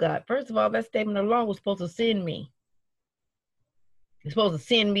Son of God, first of all, that statement alone was supposed to send me. It's supposed to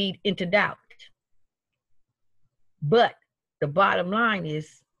send me into doubt. But the bottom line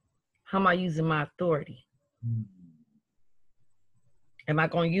is, how am I using my authority? Am I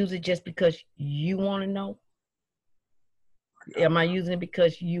going to use it just because you want to know? Am I using it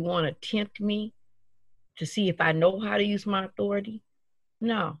because you want to tempt me to see if I know how to use my authority?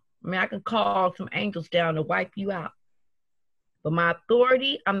 No. I mean, I can call some angels down to wipe you out. But my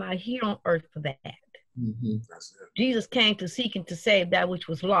authority, I'm not here on earth for that. Mm-hmm. That's it. Jesus came to seek and to save that which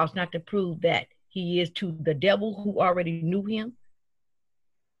was lost, not to prove that he is to the devil who already knew him.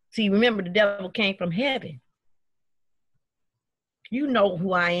 See, remember, the devil came from heaven. You know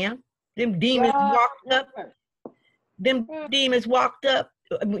who I am. Them demons walked up. Them demons walked up.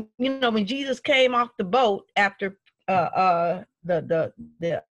 You know, when Jesus came off the boat after the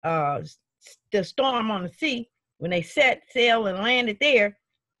storm on the sea, when they set sail and landed there,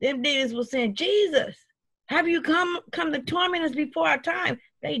 them demons were saying, Jesus, have you come to torment us before our time?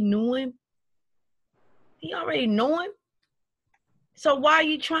 They knew him. He already knew him. So why are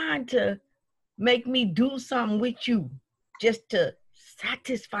you trying to make me do something with you just to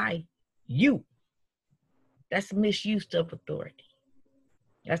satisfy you? That's a misuse of authority.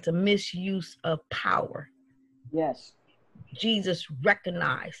 That's a misuse of power. Yes. Jesus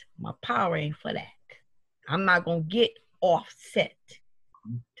recognized my power ain't for that. I'm not going to get offset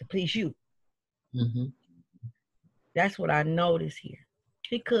to please you. Mm-hmm. That's what I noticed here.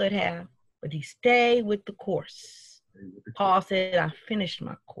 He could have, but he stayed with the course. Paul said, I finished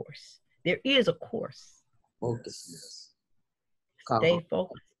my course. There is a course. Focus. Stay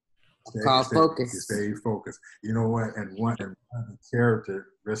focused. Focus. Stay focused. You know what? And one of the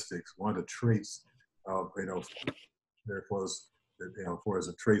characteristics, one of the traits of, therefore, for as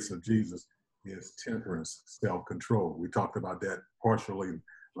a trace of Jesus is temperance, self-control. We talked about that partially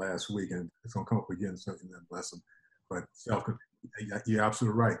last week, and it's going to come up again in that lesson. But you're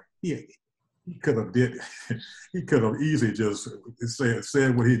absolutely right. He could have easily just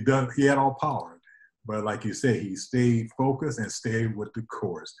said what he'd done. He had all power. But like you said, he stayed focused and stayed with the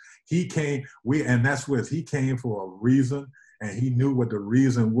course. He came for a reason, and he knew what the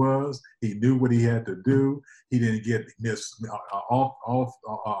reason was. He knew what he had to do. He didn't get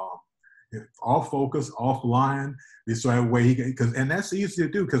off focus, offline. This way and that's easy to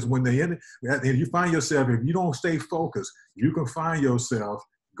do, because when and you find yourself, if you don't stay focused, you can find yourself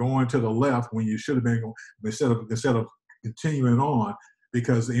going to the left when you should have been going, instead of continuing on,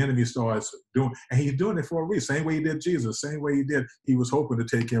 because the enemy starts doing, and he's doing it for a reason. Same way he did Jesus, same way he was hoping to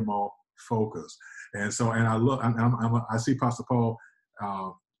take him off focus. And so, and I see Pastor Paul,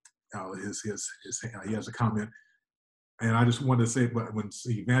 he has a comment, and I just wanted to say, but when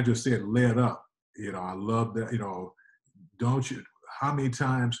Evangelist said led up, I love that, don't you, how many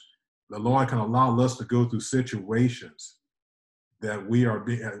times the Lord can allow us to go through situations that we are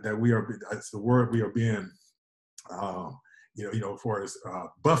that's the word, we are being, for as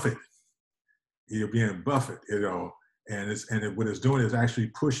buffet, you're being buffet, and what it's doing is actually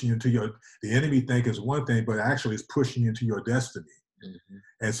pushing you into the enemy think is one thing, but actually it's pushing you into your destiny. Mm-hmm.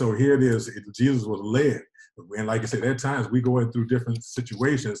 And so here it is, Jesus was led. And like I said, at times we go through different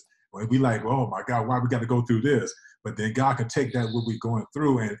situations Well, we like, oh my God, why we got to go through this? But then God can take that what we're going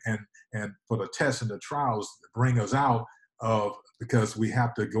through and for the tests and the trials bring us out of, because we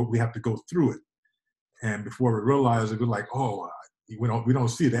have to go through it. And before we realize it, we're like, oh, we don't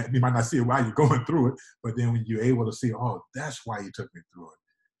see that. We might not see it while you're going through it, but then when you're able to see, oh, that's why you took me through it.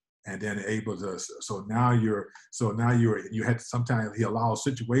 And then able to, so now you had, sometimes he allows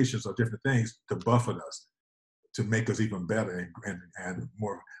situations or different things to buffet us, to make us even better and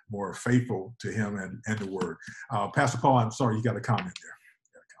more faithful to him and the word. Pastor Paul, I'm sorry, you got a comment there.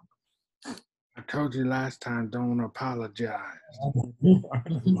 I told you last time, don't apologize. You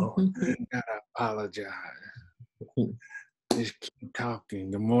gotta apologize. Just keep talking.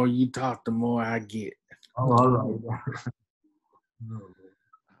 The more you talk, the more I get. Oh, all right.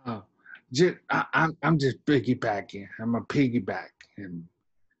 I'm just piggybacking. I'm a piggyback, and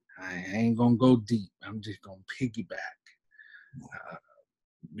I ain't gonna go deep. I'm just gonna piggyback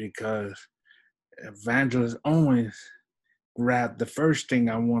because Evangelist Owens grabbed the first thing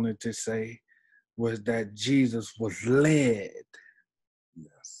I wanted to say was that Jesus was led.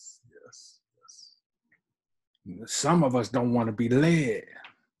 Yes. Some of us don't want to be led.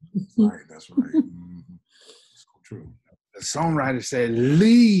 That's right. Mm-hmm. That's so true. The songwriter said,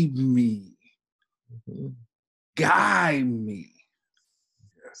 lead me, guide me.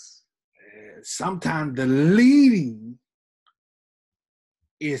 Yes. Sometimes the leading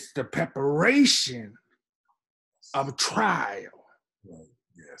is the preparation of trial. Right.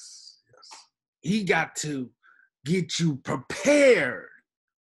 Yes. He got to get you prepared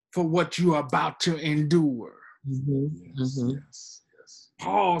for what you're about to endure. Yes.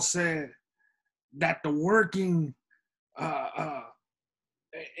 Paul said that the working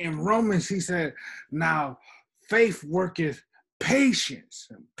in Romans, he said, now faith worketh patience,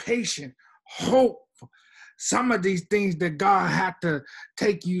 and patient hope. Some of these things that God had to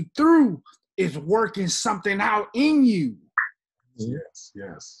take you through is working something out in you. Yes.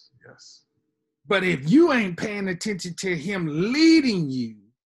 But if you ain't paying attention to him leading you,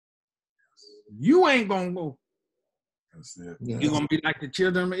 you ain't gonna go. That's it. You're gonna be like the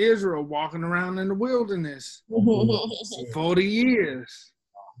children of Israel walking around in the wilderness 40 years.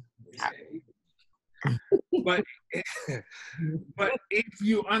 But if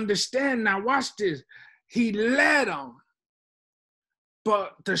you understand, now watch this, he led them.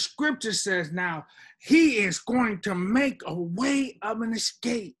 But the scripture says now he is going to make a way of an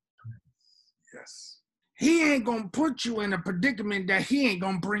escape. Yes. He ain't gonna put you in a predicament that he ain't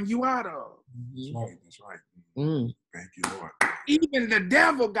gonna bring you out of. That's right. Thank you, Lord. Even the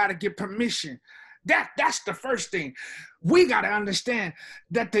devil got to get permission. That's the first thing. We got to understand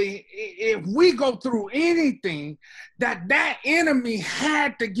that if we go through anything, that enemy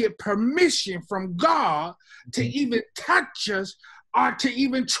had to get permission from God to even touch us or to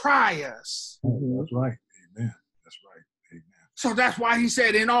even try us. That's right. Amen. That's right. Amen. So that's why he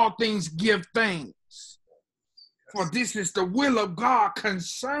said, in all things give thanks. For this is the will of God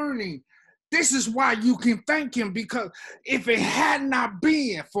concerning. This is why you can thank him, because if it had not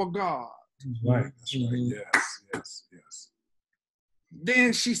been for God. Right. That's right. Yes.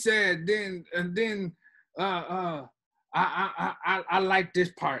 Then she said, I like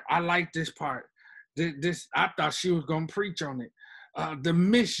this part. This I thought she was gonna preach on it. The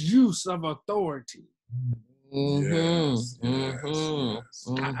misuse of authority.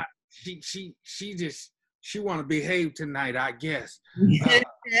 She want to behave tonight, I guess.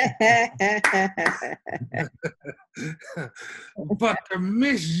 But the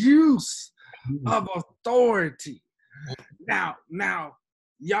misuse of authority. Now,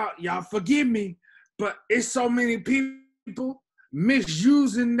 y'all forgive me, but it's so many people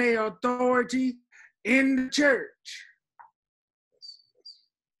misusing their authority in the church.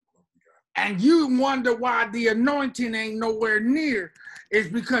 And you wonder why the anointing ain't nowhere near. It's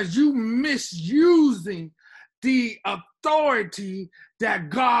because you misusing the authority that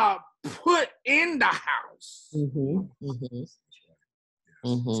God put in the house.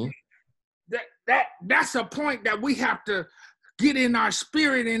 That's a point that we have to get in our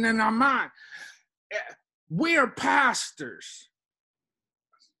spirit and in our mind. We are pastors.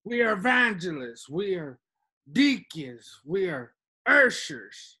 We are evangelists. We are deacons. We are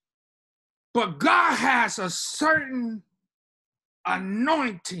ushers. But God has a certain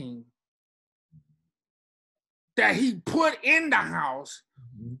anointing that he put in the house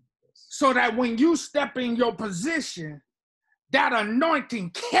so that when you step in your position, that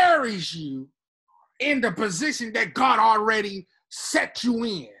anointing carries you in the position that God already set you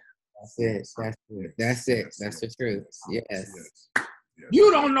in. That's it. That's the truth. Yes.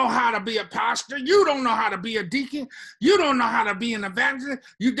 You don't know how to be a pastor. You don't know how to be a deacon. You don't know how to be an evangelist.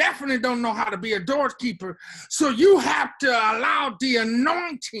 You definitely don't know how to be a doorkeeper. So you have to allow the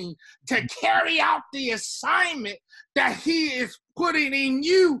anointing to carry out the assignment that he is putting in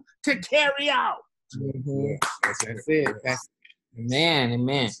you to carry out. Mhm. That's it. That's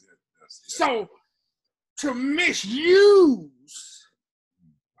amen. So to misuse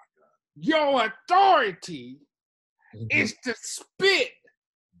your authority is to spit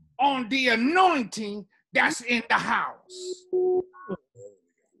on the anointing that's in the house.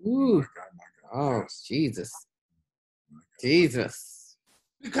 Ooh. Oh, Jesus. Jesus.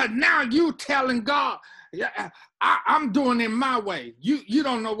 Because now you telling God, yeah, I'm doing it my way. You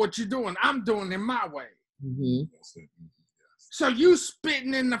don't know what you're doing. I'm doing it my way. Mm-hmm. So you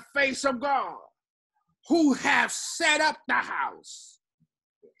spitting in the face of God, who have set up the house,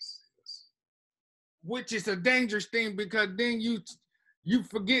 which is a dangerous thing, because then you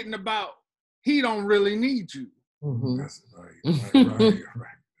forgetting about he don't really need you. Mm-hmm. That's right.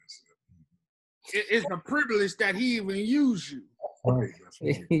 It's a privilege that he even use you. Right.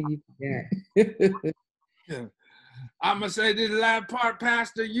 Yeah. I'm gonna say this last part,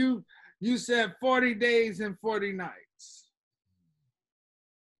 Pastor. You said 40 days and 40 nights.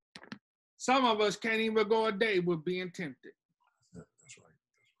 Some of us can't even go a day with being tempted. That's right.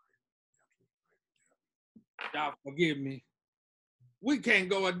 Y'all forgive me. We can't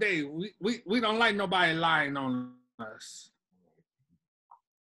go a day. We don't like nobody lying on us.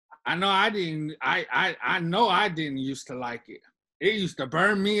 I know I didn't. I know I didn't used to like it. It used to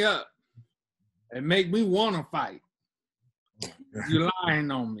burn me up and make me want to fight. You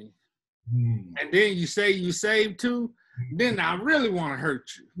lying on me, and then you say you saved too. Then I really want to hurt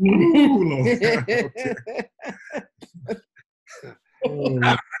you. Ooh,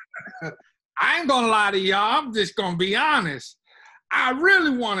 Lord. I ain't gonna lie to y'all. I'm just gonna be honest. I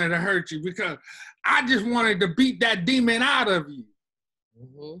really wanted to hurt you because I just wanted to beat that demon out of you.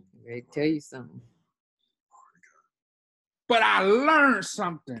 Mm-hmm. They tell you something. But I learned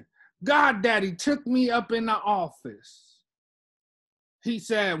something. God Daddy took me up in the office. He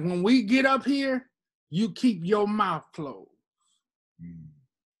said, when we get up here, you keep your mouth closed.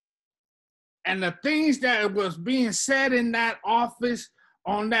 And the things that was being said in that office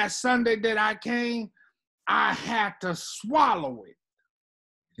on that Sunday that I came, I had to swallow it.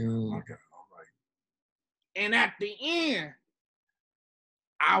 Okay, all right. And at the end,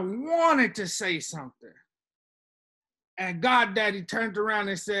 I wanted to say something. And God Daddy turned around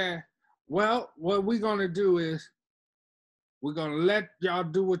and said, well, what we're going to do is we're going to let y'all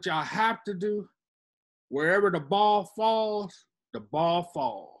do what y'all have to do. Wherever the ball falls, the ball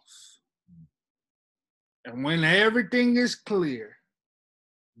falls. And when everything is clear,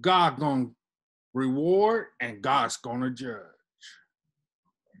 God's going to reward and God's going to judge.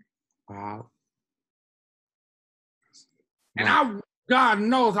 Wow. And God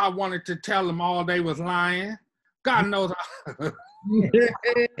knows I wanted to tell them all they was lying. God knows Oh,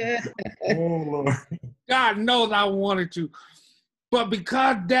 Lord. God knows I wanted to. But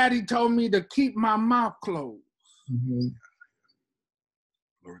because Daddy told me to keep my mouth closed, Mm-hmm.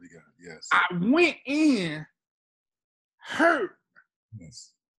 Glory to God. Yes. I went in hurt,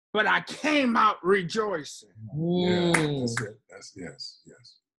 Yes. but I came out rejoicing. Yeah. Mm. That's it. That's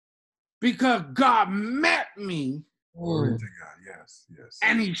yes. Because God met me Glory to God. Yes.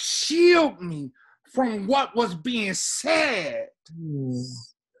 and he shielded me from what was being said. Mm.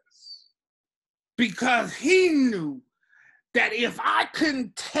 Because he knew that if I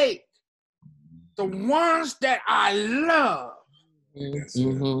couldn't take the ones that I love That's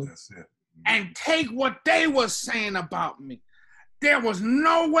Mm-hmm. it. That's it. and take what they were saying about me, there was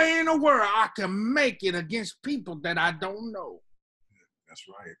no way in the world I could make it against people that I don't know. That's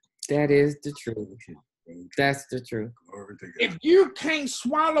right. That is the truth. That's the truth. Glory to God. If you can't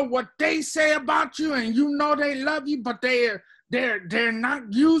swallow what they say about you and you know they love you, but they're not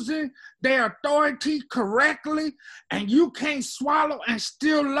using their authority correctly, and you can't swallow and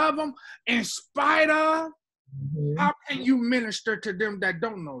still love them in spite of, Mm-hmm. how can you minister to them that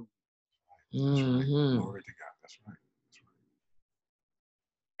don't know you? That's right. Mm-hmm. Glory to God. That's right.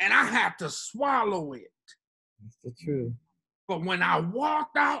 And I had to swallow it. That's the truth. But when I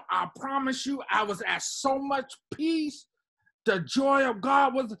walked out, I promise you, I was at so much peace. The joy of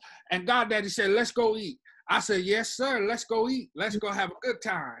God was, and God Daddy said, let's go eat. I said, yes, sir, let's go eat. Let's go have a good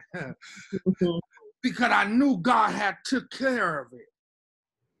time. Because I knew God had took care of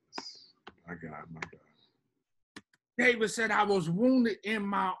it. My God. David said, I was wounded in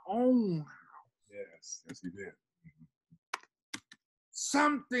my own house. Yes, he did.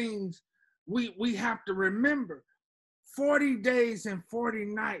 Some things we have to remember. 40 days and 40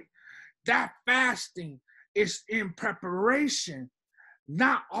 nights. That fasting is in preparation,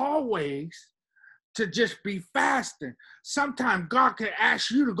 not always to just be fasting. Sometimes God can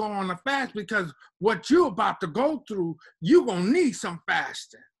ask you to go on a fast because what you're about to go through, you're going to need some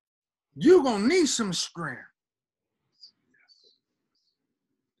fasting. You're going to need some strength.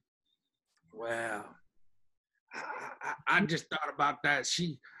 Well, I just thought about that.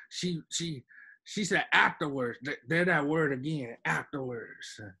 She said afterwards. There's that word again,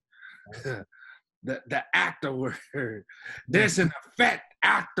 afterwards. The afterward. There's an effect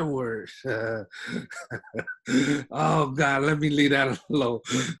afterwards. Oh God, let me leave that alone.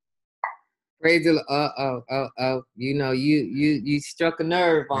 Praise the Lord. You know, you struck a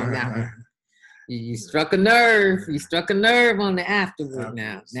nerve on that one. You struck a nerve. You struck a nerve on the afterward.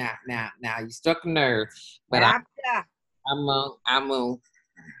 Now, you struck a nerve. But I'm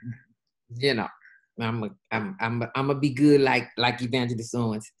you know, I'm gonna be good like Evangelist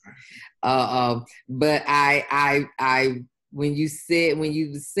Owens. But I when you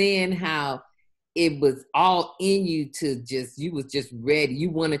were saying how it was all in you to you was just ready, you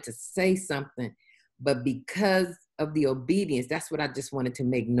wanted to say something, but because of the obedience, that's what I just wanted to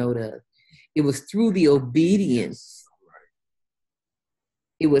make note of. It was through the obedience.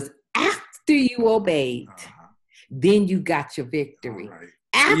 It was after you obeyed, then you got your victory.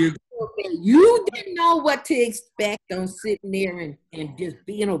 After you didn't know what to expect on sitting there and just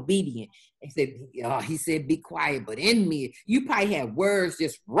being obedient. He said, be quiet, but in me, you probably had words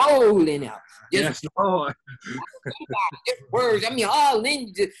just rolling out. Yes, Lord. Just words, I mean, all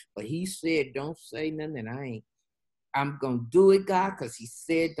in you. But he said, don't say nothing. I'm going to do it, God, because he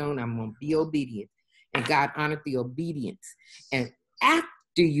said don't. I'm going to be obedient. And God honored the obedience. And after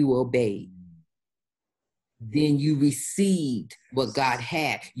you obeyed, then you received what God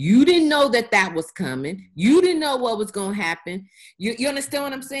had. You didn't know that was coming. You didn't know what was going to happen. You understand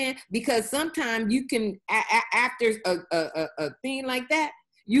what I'm saying? Because sometimes you can, after a thing like that,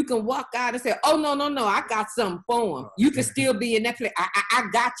 you can walk out and say, oh, no, I got something for him. You can still be in that place. I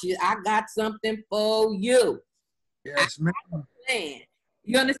got you. I got something for you. Yes, ma'am.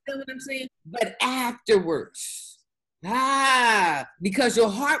 You understand what I'm saying? But afterwards, because your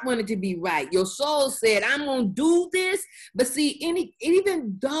heart wanted to be right. Your soul said, I'm going to do this. But see,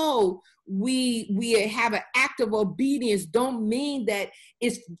 even though we have an act of obedience, don't mean that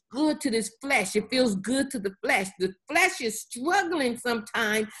it's good to this flesh. It feels good to the flesh. The flesh is struggling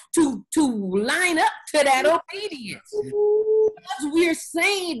sometimes to line up to that obedience. Because we're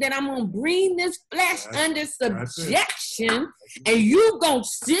saying that I'm going to bring this flesh under subjection, and you're going to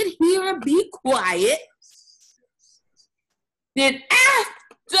sit here and be quiet. Then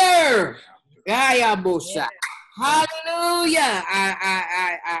after, hallelujah,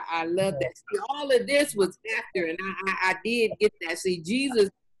 I love that. See, all of this was after, and I did get that. See, Jesus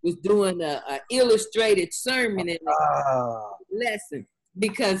was doing an illustrated sermon in the lesson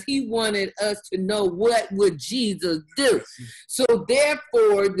because he wanted us to know what would Jesus do. So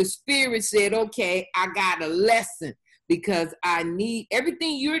therefore, the Spirit said, okay, I got a lesson. Because I need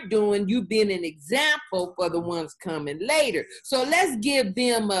everything you're doing, you being an example for the ones coming later. So let's give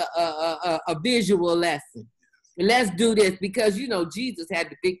them a visual lesson. Let's do this because, Jesus had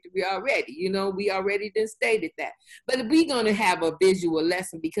the victory already. We already done stated that. But we're going to have a visual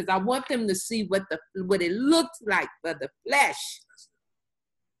lesson because I want them to see what it looks like for the flesh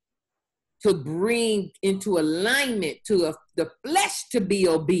to bring into alignment to the flesh to be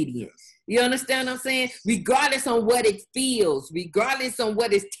obedient. You understand what I'm saying? Regardless on what it feels, regardless on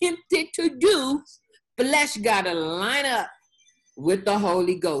what it's tempted to do, flesh got to line up with the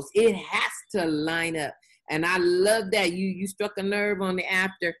Holy Ghost. It has to line up. And I love that you struck a nerve on the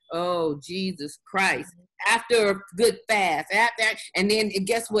after. Oh, Jesus Christ. After a good fast. And then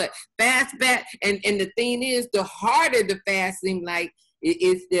guess what? Fast back. And the thing is, the harder the fast seems like,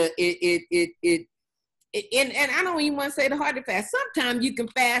 and I don't even want to say the hard to fast. Sometimes you can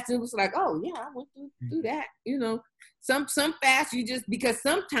fast and it's like, oh yeah, I want to do that. Some fast you just because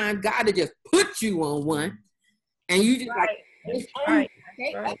sometimes God will just put you on one, and you just right.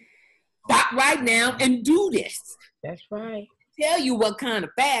 Stop right now and do this. That's right. Tell you what kind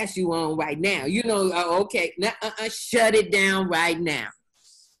of fast you on right now. Okay, shut it down right now.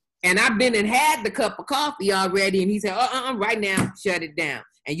 And I've been and had the cup of coffee already, and he said, right now, shut it down.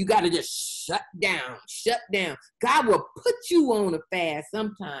 And you got to just shut down. God will put you on a fast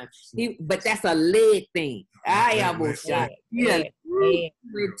sometimes, but that's a led thing. I will shut to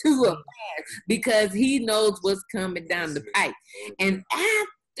a fast because he knows what's coming down the pipe. And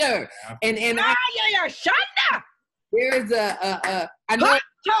after, and there's I know.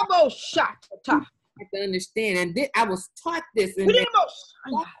 have to understand, and I was taught this, and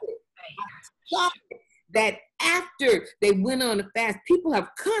that after they went on a fast, people have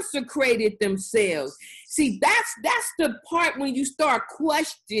consecrated themselves. See, that's the part when you start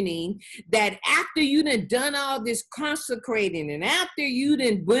questioning that after you done all this consecrating, and after you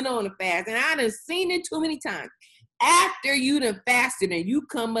went on a fast, and I done seen it too many times. After you fasted and you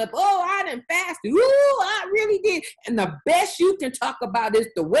come up, oh, I done fasted. Ooh, I really did. And the best you can talk about is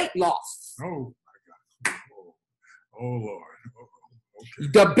the weight loss. Oh, my God. Oh Lord.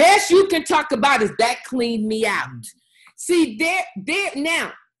 Okay. The best you can talk about is that cleaned me out. See,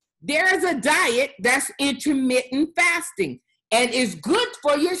 now, there's a diet that's intermittent fasting, and it's good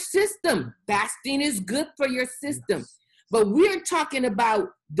for your system. Fasting is good for your system. But we're talking about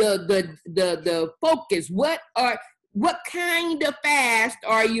the focus. What kind of fast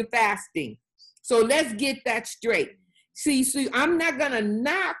are you fasting? So let's get that straight. See, I'm not gonna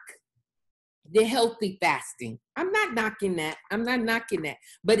knock the healthy fasting. I'm not knocking that.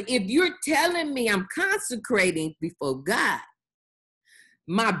 But if you're telling me I'm consecrating before God,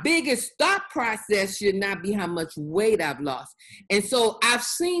 my biggest thought process should not be how much weight I've lost. And so I've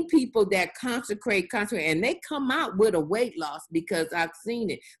seen people that consecrate, and they come out with a weight loss because I've seen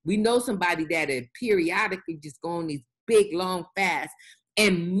it. We know somebody that periodically just go on these big, long fasts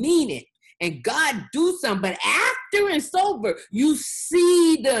and mean it. And God do something, but after it's over, you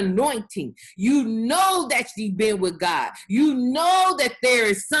see the anointing. You know that she's been with God. You know that there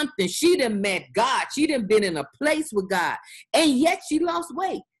is something. She done met God. She done been in a place with God. And yet she lost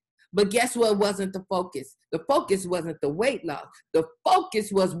weight. But guess what wasn't the focus? The focus wasn't the weight loss. The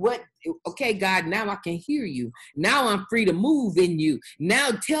focus was okay, God, now I can hear you. Now I'm free to move in you.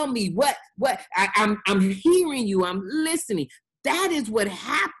 Now tell me what I'm hearing you. I'm listening. That is what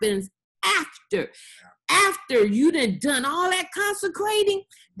happens after you done all that consecrating.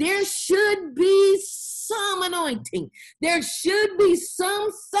 There should be some anointing. There should be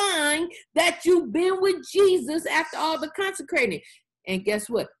some sign that you've been with Jesus after all the consecrating. And guess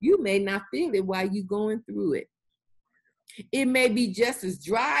what? You may not feel it while you're going through it. It may be just as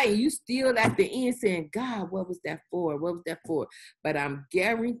dry, and you still at the end saying, God, what was that for? What was that for? But I'm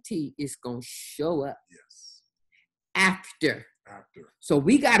guaranteed it's going to show up. Yes. After. So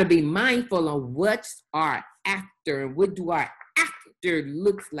we got to be mindful of what's our after and what do our after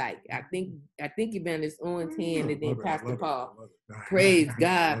looks like. I think Evangelist Owens hand and then Pastor Paul. Praise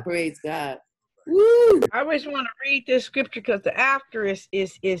God. Praise God. Woo! I just want to read this scripture because the after is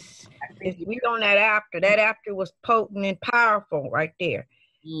we on that after. That after was potent and powerful right there.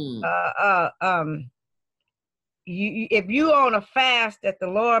 If you on a fast that the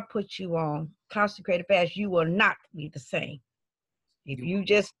Lord put you on, consecrated fast, you will not be the same. If you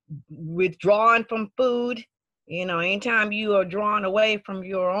just withdrawing from food, anytime you are drawn away from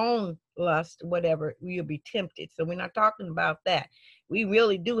your own lust, whatever, you'll be tempted. So we're not talking about that. We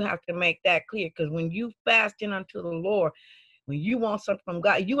really do have to make that clear, because when you fasting unto the Lord, when you want something from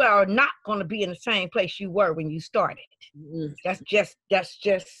God, you are not going to be in the same place you were when you started. Mm-hmm. That's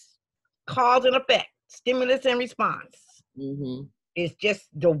just cause and effect, stimulus and response. Mm-hmm. It's just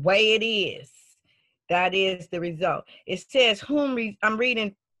the way it is. That is the result. It says, I'm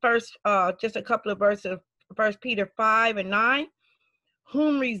reading first, just a couple of verses of 1 Peter 5:9.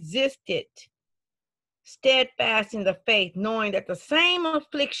 Whom resisted steadfast in the faith, knowing that the same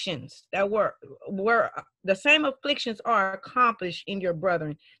afflictions that were the same afflictions are accomplished in your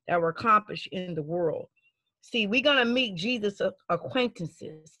brethren that were accomplished in the world. See, we're gonna meet Jesus'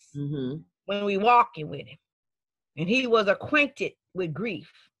 acquaintances when we walking with him, and he was acquainted with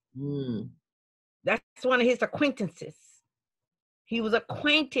grief. That's one of his acquaintances. He was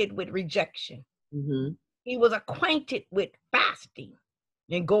acquainted with rejection. He was acquainted with fasting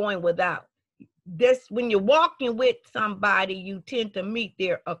and going without. This, when you're walking with somebody, you tend to meet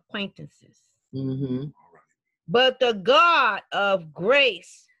their acquaintances. But the God of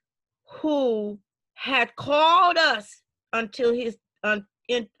grace, who had called us unto his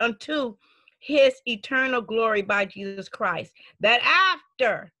eternal glory by Jesus Christ, that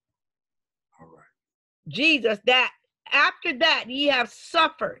after Jesus, that after that ye have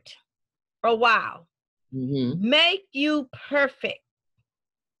suffered a while, make you perfect,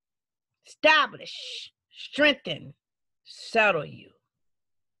 establish, strengthen, settle you.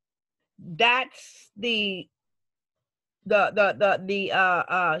 That's the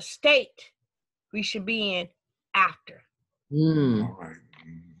state we should be in after.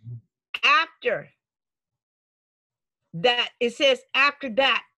 After that, it says, after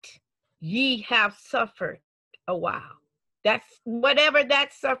that ye have suffered a while. That's whatever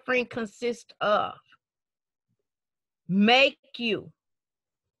that suffering consists of. Make you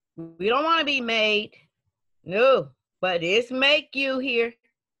We don't want to be made. No, but it's make you here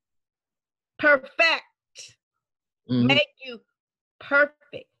perfect. Make you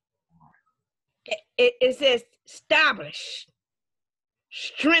perfect. It says establish,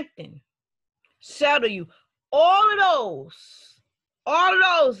 strengthen, settle you. All of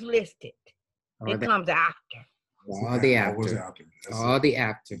those listed. It comes after. All the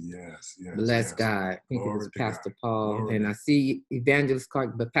after. Yes. Bless God. I think it was Pastor Paul. And I see Evangelist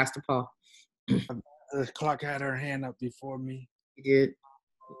Clark, but Pastor Paul. Clark had her hand up before me. You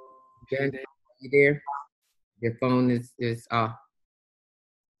did. You there? Your phone is off.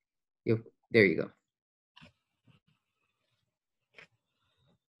 There you go.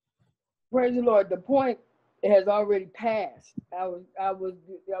 Praise the Lord. The point has already passed. I was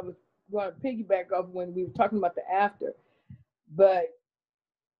going to piggyback off when we were talking about the after, but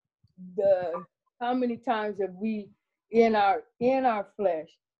how many times have we in our flesh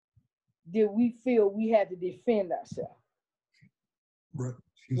did we feel we had to defend ourselves? Right.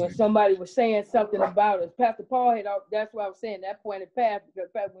 When somebody was saying something about us, Pastor Paul that's why I was saying that point had passed, because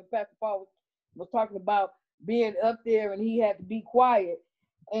when Pastor Paul was talking about being up there and he had to be quiet,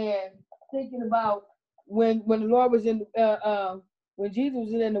 and thinking about when the Lord was in when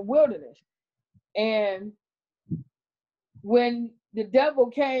Jesus was in the wilderness, and when the devil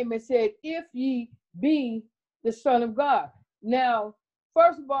came and said, "If ye be the Son of God." Now,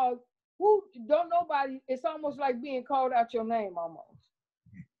 first of all, it's almost like being called out your name almost.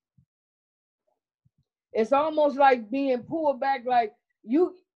 It's almost like being pulled back, like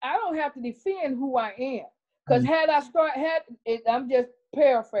I don't have to defend who I am. Because I'm just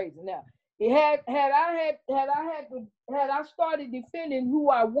paraphrasing now. Had I started defending who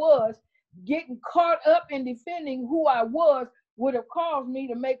I was, getting caught up in defending who I was would have caused me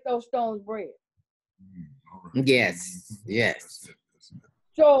to make those stones bread. Yes.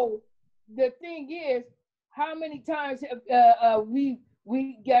 So the thing is, how many times have we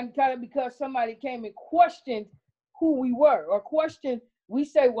got caught up because somebody came and questioned who we were, or questioned, we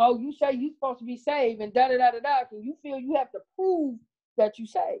say, well, you say you're supposed to be saved and da-da-da-da-da, and you feel you have to prove that you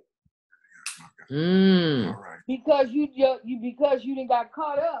saved. All right. Because you didn't got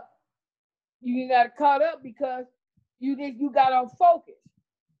caught up. You got caught up because you got off focus.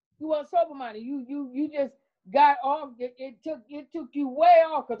 You weren't sober-minded. You just got off. It took you way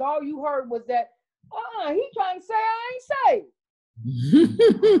off, because all you heard was that, he trying to say I ain't saved.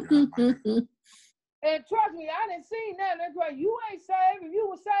 And trust me, I didn't see that. That's right. You ain't saved. If you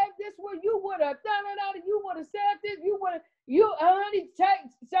were saved this way, you would have done it out. You would have said this. You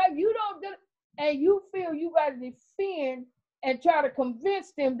don't do it. And you feel you got to defend and try to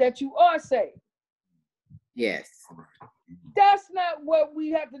convince them that you are saved. Yes. That's not what we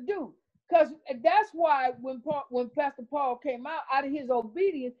have to do. Because that's why when Pastor Paul came out of his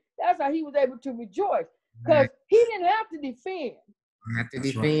obedience, that's how he was able to rejoice. Because he didn't have to defend.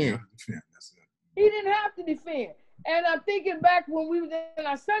 He didn't have to defend. And I'm thinking back when we was in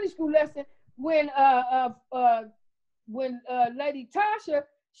our Sunday school lesson, when Lady Tasha,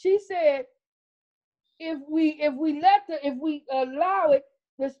 she said, if we allow it,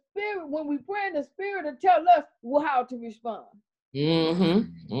 the Spirit, when we pray, the Spirit will tell us how to respond.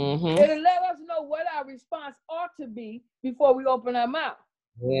 It'll let us know what our response ought to be before we open our mouth.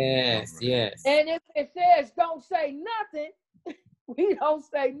 Yes. And if it says don't say nothing, we don't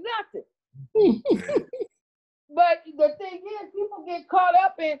say nothing. But the thing is, people get caught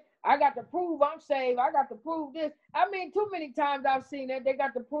up in, I got to prove I'm saved. I got to prove this. I mean, too many times I've seen that they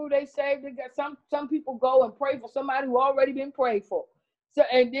got to prove they saved. They got some people go and pray for somebody who already been prayed for. So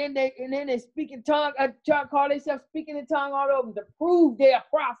and then they speak in tongue, call themselves speaking in tongue all over to prove they're a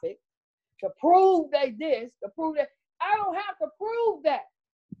prophet, to prove they this, to prove that. I don't have to prove that.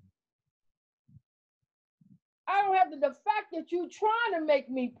 I don't have to. The fact that you're trying to make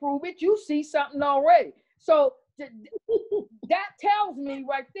me prove it, you see something already. So that tells me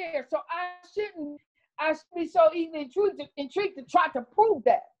right there. So I shouldn't be so easily intrigued to try to prove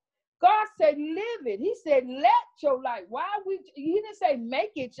that. God said, live it. He said, let your light. He didn't say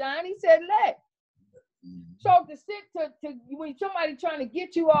make it shine. He said, let. So to when somebody trying to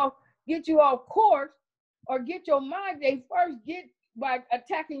get you off course or get your mind, they first get by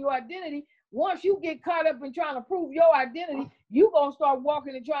attacking your identity. Once you get caught up in trying to prove your identity, you gonna start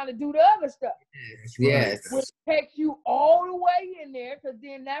walking and trying to do the other stuff. Yes. Which takes you all the way in there, because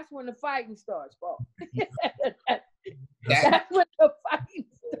then that's when the fighting starts, Paul. That's when the fighting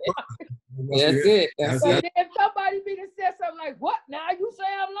starts. That's it. So then if somebody be to say something like, what? Now you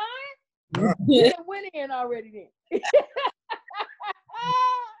say I'm lying? It went in already then.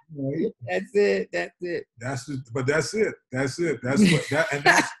 That's it. That's it. But that's it. That's what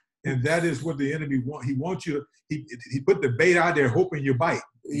And that is what the enemy wants. He wants you. He put the bait out there, hoping you bite.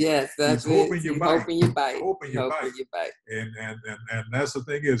 Yes, that's He's it. hoping you He's bite. hoping you bite. Hoping you bite. You bite. And that's the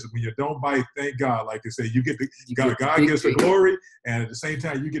thing is, when you don't bite, thank God. Like they say, you get the God the gets the glory, and at the same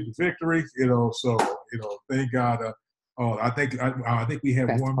time you get the victory. So thank God. I think we have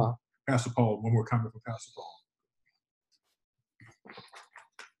Pastor one. Paul. Pastor Paul, one more comment from Pastor Paul.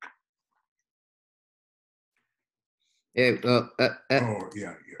 Yeah,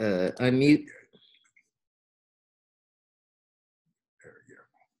 Yeah. Unmute.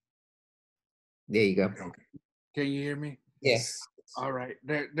 There you go. Okay. Can you hear me? Yes. All right.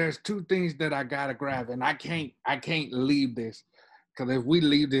 There's two things that I gotta grab, and I can't leave this, because if we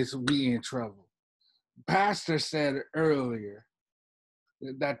leave this, we in trouble. Pastor said earlier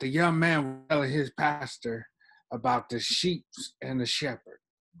that the young man was telling his pastor about the sheep and the shepherd.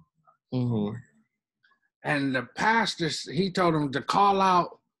 Mm-hmm. And the pastor, he told him to call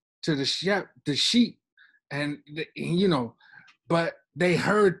out to the sheep, and but they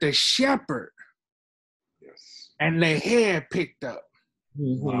heard the shepherd, Yes. and their head picked up.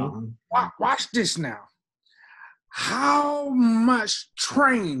 Mm-hmm. Watch this now. How much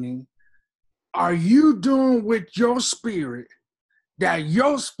training are you doing with your spirit that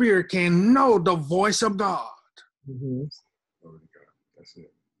your spirit can know the voice of God? Mm-hmm. Glory to God. That's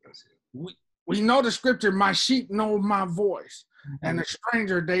it. We know the scripture, my sheep know my voice, Mm-hmm. and the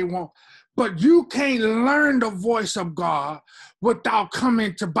stranger they won't. But you can't learn the voice of God without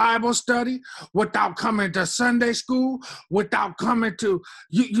coming to Bible study, without coming to Sunday school, without coming to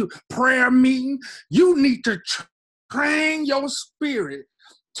you prayer meeting. You need to train your spirit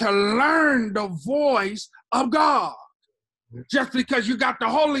to learn the voice of God. Just because you got the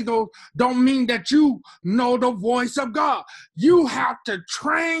Holy Ghost don't mean that you know the voice of God. You have to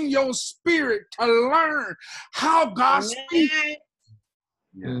train your spirit to learn how God speaks.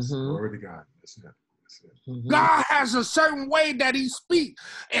 Yes. Mm-hmm. Glory to God. That's it. Mm-hmm. God has a certain way that he speaks.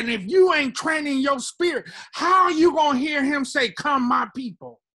 And if you ain't training your spirit, how are you going to hear him say, come my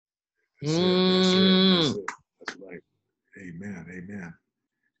people? That's it. That's right. Amen.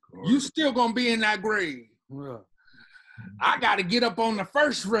 Glory. You still going to be in that grave. I got to get up on the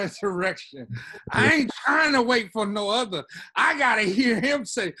first resurrection. I ain't trying to wait for no other. I got to hear him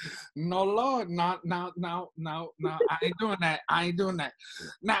say, no, Lord, no, I ain't doing that.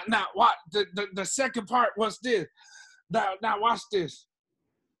 Now, what? The second part was this. Now, watch this.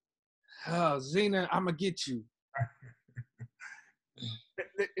 Oh, Zena, I'm going to get you.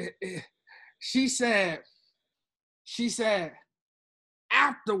 She said,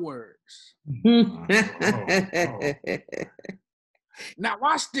 afterwards. Now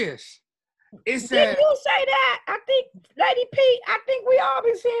watch this. It said, Did you say that? I think, Lady P, I think we all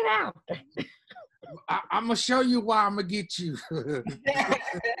been saying after. I'm gonna show you why I'm gonna get you.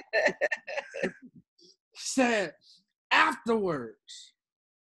 Said afterwards.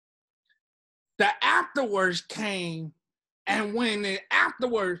 The afterwards came, and when the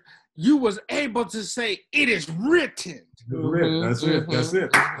afterwards, you was able to say, it is written. That's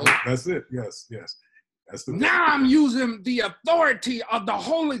it. Yes. That's the now I'm using the authority of the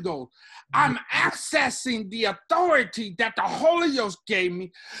Holy Ghost. I'm accessing the authority that the Holy Ghost gave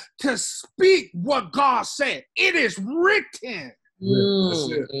me to speak what God said. It is written. That's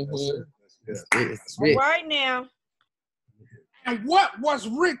it. It's All right now. And what was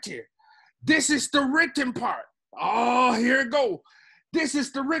written? This is the written part. Oh, here it goes. This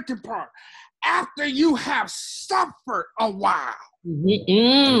is the written part. After you have suffered a while.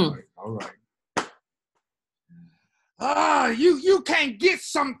 Mm-hmm. All right. You can't get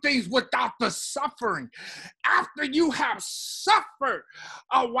some things without the suffering. After you have suffered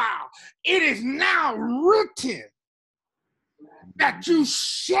a while, it is now written that you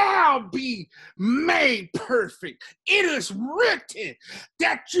shall be made perfect. It is written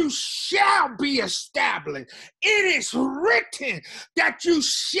that you shall be established. It is written that you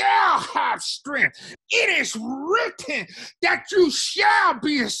shall have strength. It is written that you shall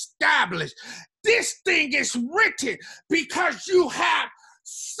be established. This thing is written because you have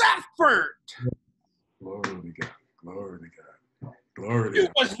suffered. Glory to God. You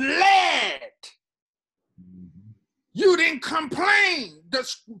was led. You didn't complain.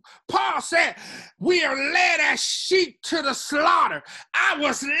 Paul said, we are led as sheep to the slaughter. I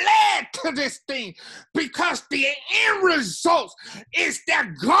was led to this thing because the end result is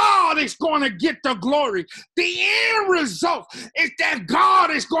that God is going to get the glory. The end result is that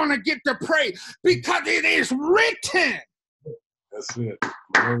God is going to get the praise because it is written. That's it.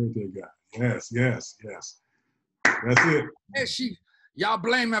 Glory to God. Yes. That's it. Y'all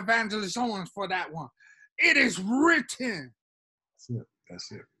blame Evangelist Owens for that one. It is written.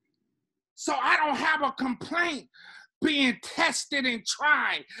 That's it. So I don't have a complaint being tested and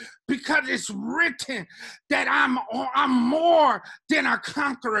tried, because it's written that I'm more than a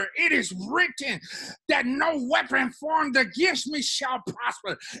conqueror. It is written that no weapon formed against me shall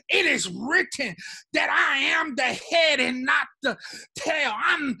prosper. It is written that I am the head and not the tail.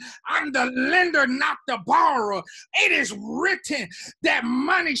 I'm the lender, not the borrower. It is written that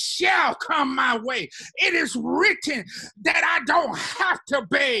money shall come my way. It is written that I don't have to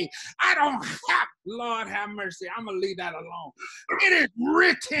beg. I don't have, Lord have mercy. I'm going to leave that alone. It is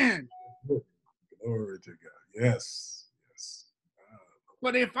written. Glory to God. Yes. Yes.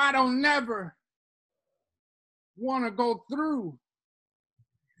 But if I don't never want to go through,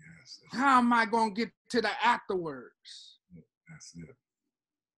 Yes. how am I going to get to the afterwards? That's it.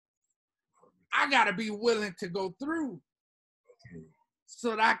 I got to be willing to go through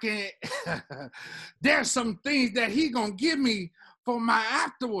so that I can, there's some things that he going to give me for my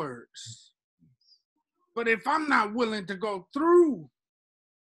afterwards. But if I'm not willing to go through,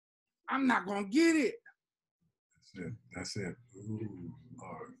 I'm not going to get it. That's it. That's it. Ooh,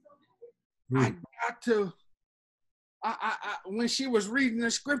 Lord. I got to, when she was reading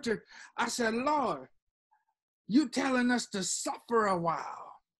the scripture, I said, Lord, you telling us to suffer a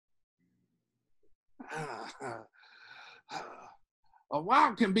while. A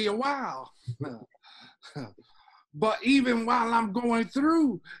while can be a while. But even while I'm going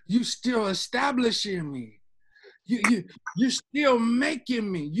through, you still establishing me. You still making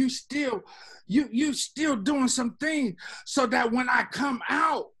me. You still doing some things so that when I come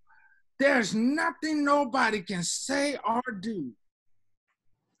out, there's nothing nobody can say or do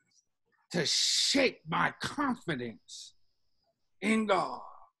to shake my confidence in God.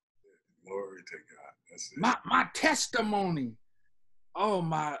 Glory to God. That's it. My testimony. Oh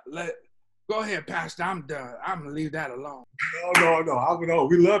my. Go ahead, Pastor. I'm done. I'm gonna leave that alone. No.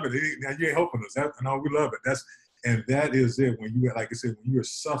 We love it. Now you ain't helping us. No, we love it. That is it. When you, like I said, when you're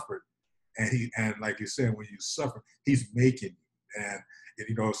suffering, and like you said, when you suffer, he's making you. And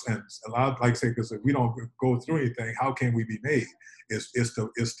you know, and a lot, like I say, because if we don't go through anything, how can we be made? It's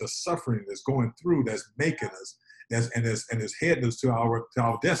the suffering that's going through that's making us. And it's heading us to our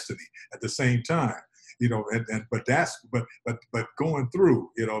destiny at the same time. You know, but going through,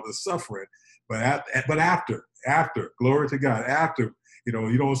 you know, the suffering, but after, glory to God, after, you know,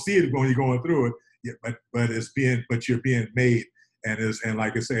 you don't see it when you're going through it, but you're being made, and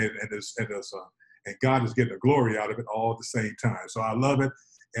like I said, and God is getting the glory out of it all at the same time. So I love it,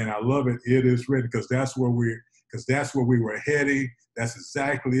 and I love it. It is written, because that's where we were heading. That's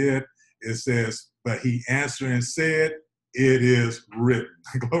exactly it. It says, but he answered and said, it is written.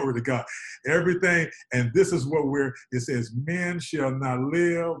 Glory to God. Everything, and this is what it says, men shall not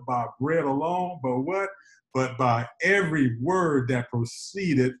live by bread alone, but what? But by every word that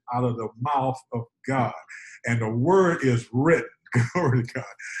proceeded out of the mouth of God. And the word is written. Glory to God.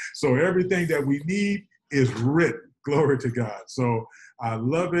 So everything that we need is written. Glory to God. So I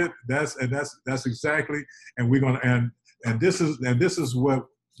love it. That's exactly, and we're gonna, and this is what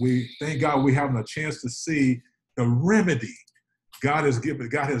we thank God we having a chance to see. The remedy God has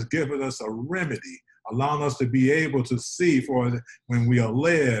given us a remedy, allowing us to be able to see for when we are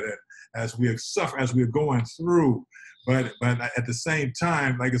led and as we suffer, as we're going through. But at the same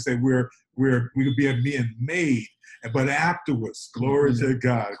time, like I said, we're being made. But afterwards, glory to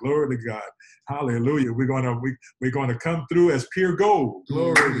God, hallelujah. We're gonna come through as pure gold.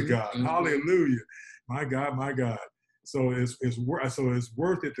 Glory to God, hallelujah. My God. So it's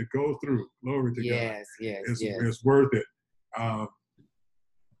worth it to go through. Glory to God. Yes. It's worth it.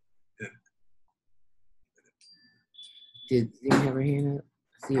 Did you have her hand up?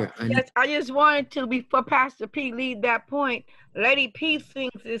 Yes, I just wanted to, before Pastor P leave that point, Lady P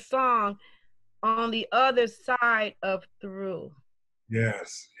sings this song, On the Other Side of Through.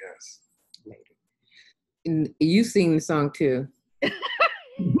 Yes. And you sing the song too.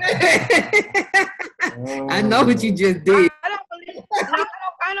 I know what you just did.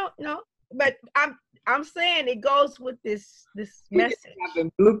 I don't know, but I'm saying it goes with this message.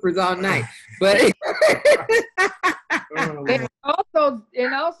 Having bloopers all night, but and also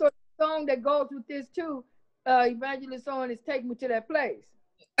the song that goes with this too, Evangelist Owen, is "Take Me to That Place."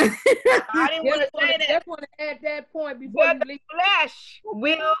 I didn't want to say that. Just want to add that point before you leave. Flesh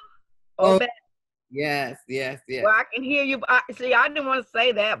will obey. Yes. Well, I can hear you. I didn't want to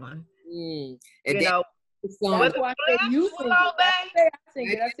say that one. And you know. That's why I said you sing it. I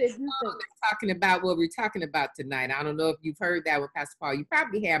said you sing it. Talking about what we're talking about tonight. I don't know if you've heard that with Pastor Paul. You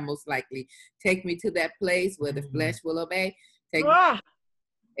probably have, most likely. Take me to that place where the flesh will obey. Well,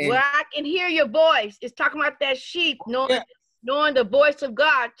 I can hear your voice. It's talking about that sheep, knowing the voice of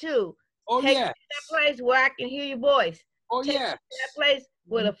God too. Oh, Take yeah. me to that place where I can hear your voice. Oh, Take me yeah. to that place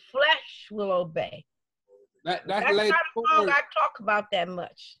where the flesh will obey. That's That's Lady not a song Ford. I talk about that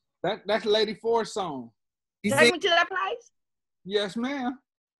much. That's Lady Ford's song. You Take said, me to that place? Yes, ma'am.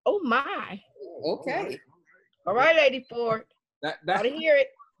 Oh, my. okay. All right, Lady Ford. That's Gotta hear it.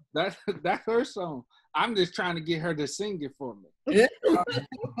 that's her song. I'm just trying to get her to sing it for me.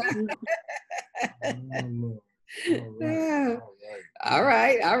 All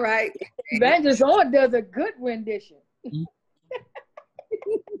right. Evangelist On does a good rendition.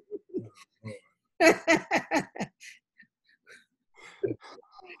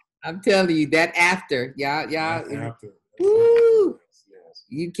 I'm telling you that after y'all, After. woo, Yes.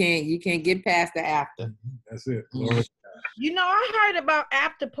 you can't get past the after. That's it. Mhm. Lord. You know, I heard about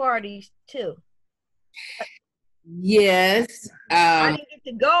after parties too. Yes. I didn't get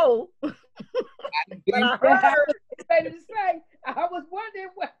to go, but I heard. Ready to say, I was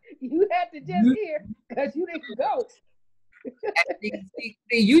wondering what you had to just hear because you didn't go. see,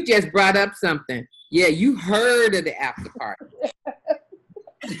 you just brought up something. Yeah, you heard of the after party.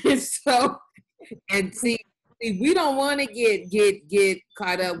 So, and see, we don't want to get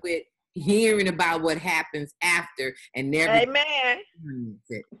caught up with hearing about what happens after and never Amen. experience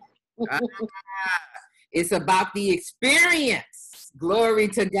it. It's about the experience. Glory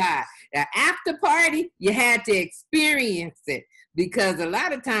to God. The after party, you had to experience it, because a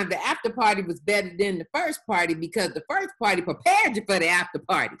lot of times the after party was better than the first party, because the first party prepared you for the after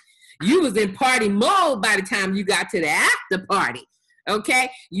party. You was in party mode by the time you got to the after party. Okay,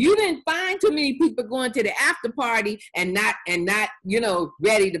 you didn't find too many people going to the after party and not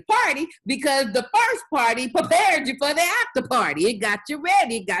ready to party, because the first party prepared you for the after party. It got you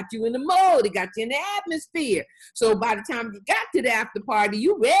ready, it got you in the mode, it got you in the atmosphere. So by the time you got to the after party,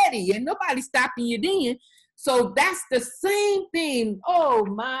 you ready and nobody stopping you then. So that's the same thing. Oh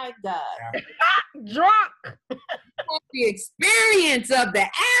my God. Drunk. The experience of the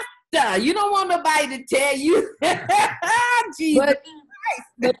after. You don't want nobody to tell you. Jesus.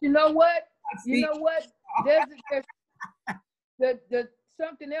 But you know what? You know what? There's the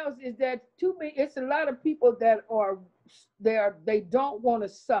something else is that to me, it's a lot of people that they don't want to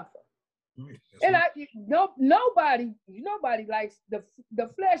suffer. And nobody likes the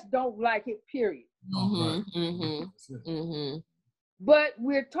flesh don't like it, period. But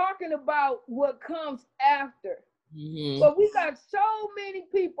we're talking about what comes after. But we got so many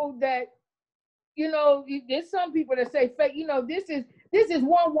people that, there's some people that say fake, this is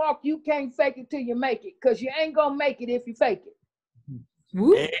one walk you can't fake it till you make it, because you ain't gonna make it if you fake it.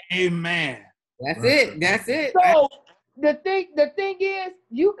 Amen. That's it. So the thing is,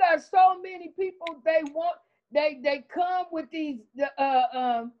 you got so many people, they come with these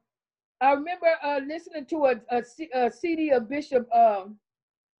I remember listening to a CD of Bishop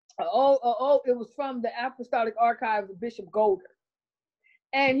it was from the Apostolic Archives of Bishop Golder.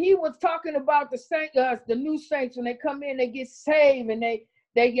 And he was talking about the new saints, when they come in, they get saved and they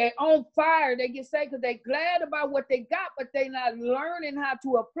get on fire. They get saved because they're glad about what they got, but they're not learning how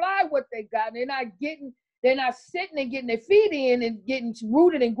to apply what they got. They're not sitting and getting their feet in and getting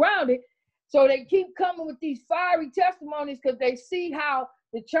rooted and grounded. So they keep coming with these fiery testimonies because they see how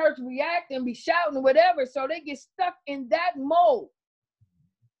the church react and be shouting or whatever. So they get stuck in that mode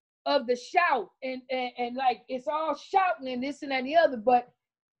of the shout and like it's all shouting and this and that and the other. But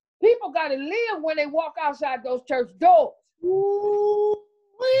people got to live when they walk outside those church doors. So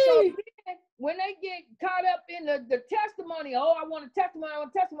then, when they get caught up in the testimony, I want a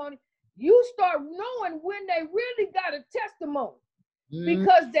testimony, you start knowing when they really got a testimony,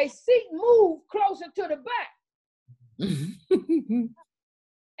 because they seat move closer to the back.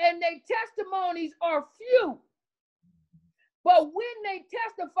 And their testimonies are few. But when they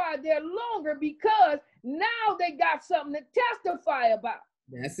testify, they're longer, because now they got something to testify about.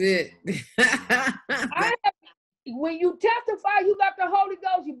 That's it. When you testify, you got the Holy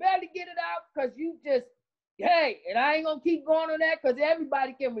Ghost, you better get it out, because you just, and I ain't going to keep going on that, because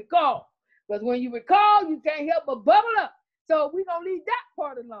everybody can recall. Because when you recall, you can't help but bubble up. So we're going to leave that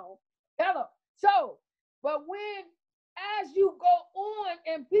part alone. Hello. So, but as you go on,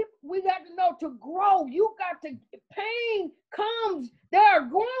 and people, we got to know to grow, pain comes, there are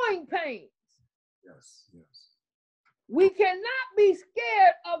growing pains. Yes. We cannot be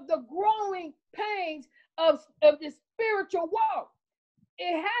scared of the growing pains of the spiritual walk.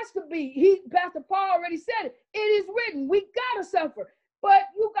 It has to be. Pastor Paul already said it. It is written. We gotta suffer. But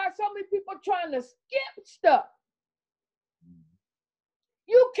you got so many people trying to skip stuff.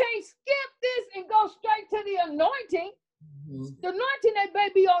 You can't skip this and go straight to the anointing. The anointing that may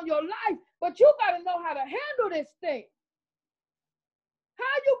be on your life, but you got to know how to handle this thing.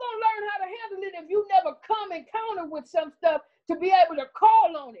 How you gonna learn how to handle it if you never come encounter with some stuff to be able to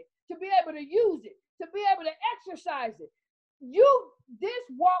call on it, to be able to use it, to be able to exercise it? This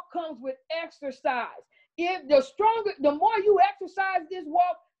walk comes with exercise. If the more you exercise this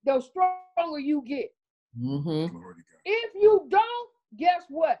walk, the stronger you get. Mm-hmm. If you don't, guess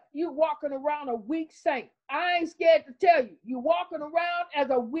what? You walking around a weak saint. I ain't scared to tell you. You walking around as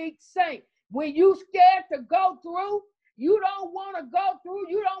a weak saint. When you scared to go through, you don't want to go through.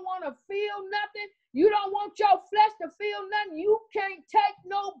 You don't want to feel nothing. You don't want your flesh to feel nothing. You can't take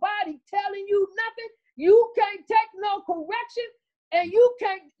nobody telling you nothing. You can't take no correction. And you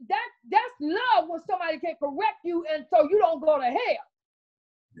can't, that's love when somebody can correct you and so you don't go to hell.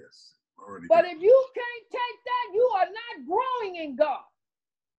 Yes. Already. But if you can't take that, you are not growing in God.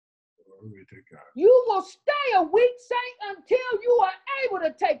 Glory to God. You will stay a weak saint until you are able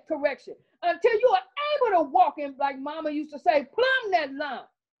to take correction, until you are able to walk in, like Mama used to say, plumb that line.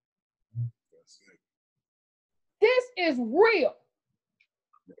 That's it. This is real.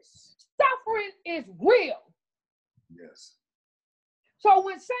 Yes. Suffering is real. Yes. So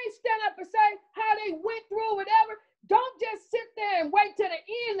when saints stand up and say how they went through whatever, don't just sit there and wait till the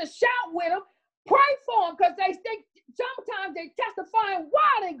end to shout with them. Pray for them, because they sometimes they testifying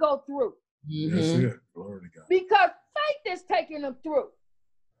why they go through. Mm-hmm. That's it. Glory to God. Because faith is taking them through.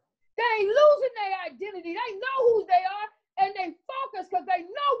 They ain't losing their identity. They know who they are, and they focus because they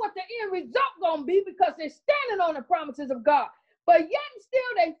know what the end result gonna be, because they're standing on the promises of God. But yet and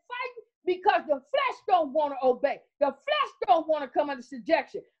still they fight because the flesh don't want to obey. The flesh don't want to come under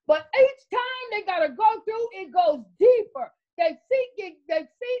subjection. But each time they gotta go through, it goes deeper. It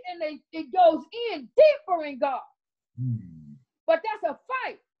goes in deeper in God. But that's a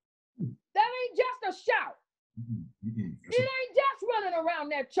fight. That ain't just a shout. It ain't just running around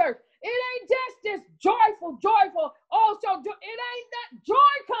that church. It ain't just this joyful. Also, it ain't that.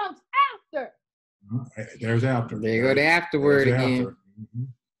 Joy comes after. There's after. There you go, the afterward There's again. after. Mm-hmm.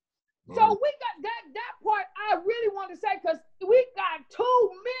 So we got that part I really want to say, because we got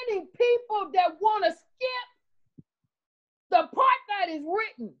too many people that want to skip the part that is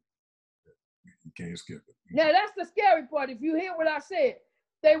written. You can't skip it. Now, that's the scary part. If you hear what I said,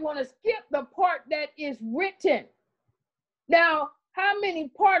 they want to skip the part that is written. Now, how many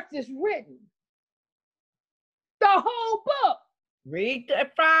parts is written? The whole book. Read the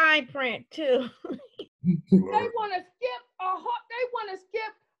fine print too. They want to skip they want to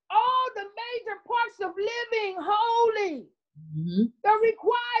skip all the major parts of living holy. Mm-hmm. The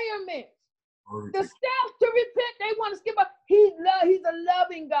requirements. The steps to repent, they want to skip up. He's a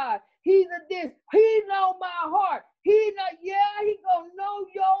loving God. He's a this. He know my heart. He gonna know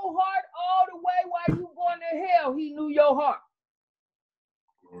your heart all the way while you going to hell. He knew your heart.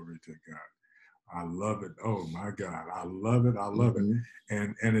 Glory to God. I love it. Oh my God, I love it. I love it.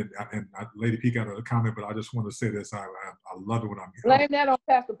 And Lady P got a comment, but I just want to say this. I love it when I'm Blame that on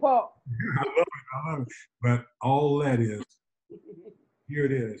Pastor Paul. I love it. But all that is, here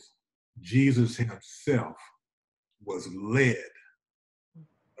it is. Jesus himself was led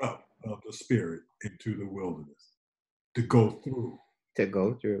up of the Spirit into the wilderness to go through.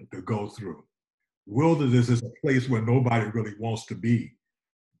 Wilderness is a place where nobody really wants to be.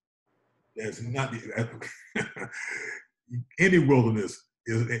 There's nothing. Any wilderness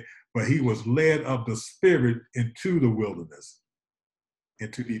is, but he was led of the Spirit into the wilderness,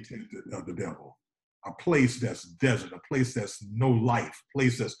 into the tempted of the devil. A place that's desert, a place that's no life,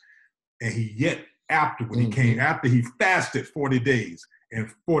 place that's. And he yet after when he came, after he fasted 40 days and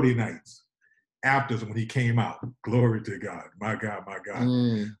 40 nights, after when he came out, glory to God, my God, my God.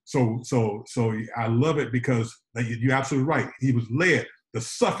 So I love it because you're absolutely right. He was led. The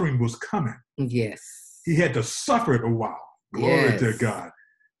suffering was coming. Yes. He had to suffer it a while. Glory to God.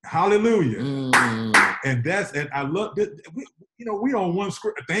 Hallelujah. And I love this. We on one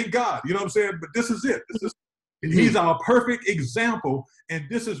script. Thank God. You know what I'm saying? But this is it. He's our perfect example, and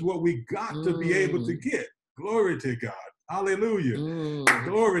this is what we got to be able to get. Glory to God. Hallelujah.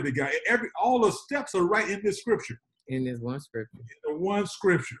 Glory to God. All the steps are right in this scripture. In this one scripture. In the one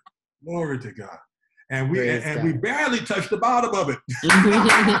scripture. Glory to God. And we barely touched the bottom of it.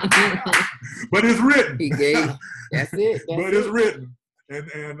 But it's written. That's it. But it's written.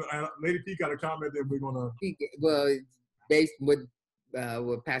 And Lady P got a comment that we're gonna. Based on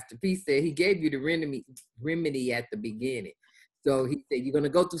what Pastor P said, he gave you the remedy at the beginning. So he said, you're going to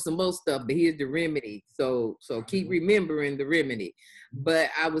go through some more stuff, but here's the remedy. So keep remembering the remedy.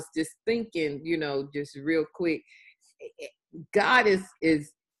 But I was just thinking, just real quick, God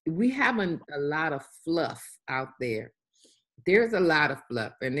is we have a lot of fluff out there. There's a lot of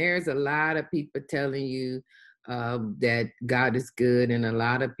fluff, and there's a lot of people telling you, that God is good, and a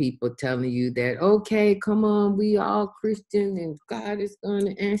lot of people telling you that, okay, come on, we all Christian, and God is going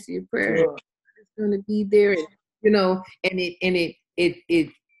to answer your prayer. God is going to be there, and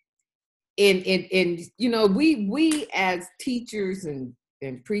we as teachers and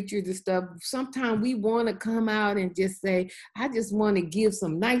preachers and stuff, sometimes we want to come out and just say, I just want to give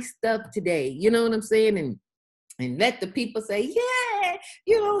some nice stuff today. You know what I'm saying? And let the people say, yeah,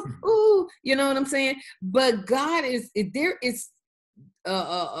 ooh, you know what I'm saying? But God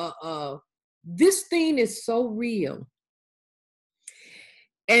this thing is so real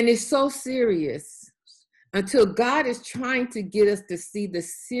and it's so serious until God is trying to get us to see the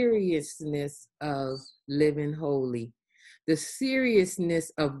seriousness of living holy, the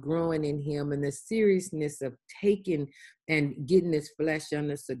seriousness of growing in him, and the seriousness of taking and getting his flesh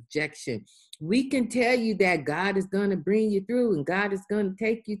under subjection. We can tell you that God is going to bring you through, and God is going to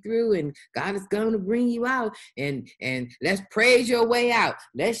take you through, and God is going to bring you out, and let's praise your way out.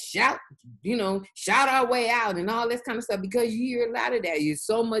 Let's shout our way out and all this kind of stuff, because you hear a lot of that. You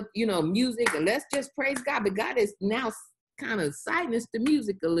so much, music, and let's just praise God. But God is now kind of silence the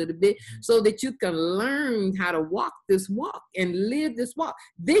music a little bit so that you can learn how to walk this walk and live this walk.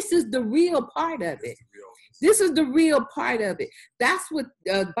 This is the real part of it. This is the real part of it. That's what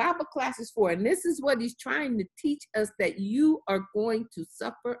Bible class is for. And this is what he's trying to teach us, that you are going to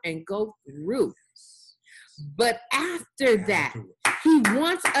suffer and go through. But after that, he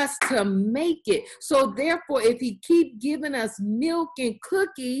wants us to make it. So therefore, if he keep giving us milk and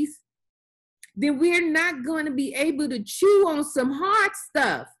cookies, then we're not going to be able to chew on some hard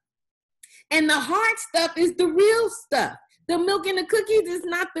stuff. And the hard stuff is the real stuff. The milk and the cookies is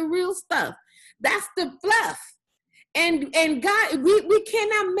not the real stuff. That's the fluff. And God, we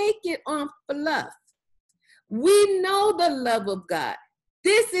cannot make it on fluff. We know the love of God.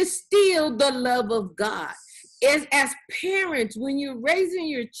 This is still the love of God. As parents, when you're raising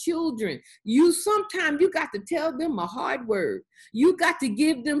your children, sometimes you got to tell them a hard word. You got to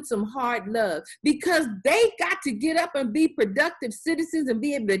give them some hard love, because they got to get up and be productive citizens and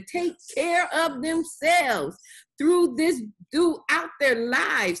be able to take care of themselves throughout their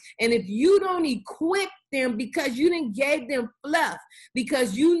lives. And if you don't equip them, because you didn't give them fluff,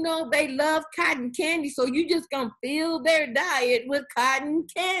 because they love cotton candy, so you just gonna fill their diet with cotton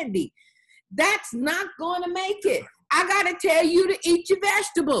candy, that's not going to make it. I got to tell you to eat your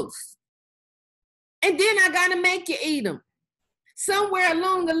vegetables. And then I got to make you eat them. Somewhere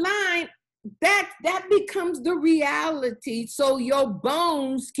along the line, that becomes the reality, so your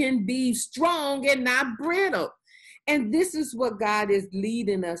bones can be strong and not brittle. And this is what God is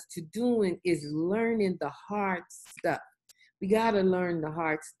leading us to doing, is learning the hard stuff. We got to learn the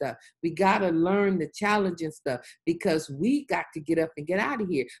hard stuff. We got to learn the challenging stuff, because we got to get up and get out of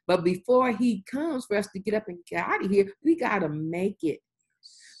here. But before he comes for us to get up and get out of here, we got to make it.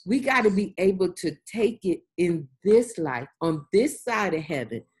 We got to be able to take it in this life, on this side of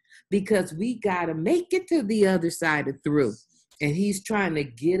heaven, because we got to make it to the other side of through. And he's trying to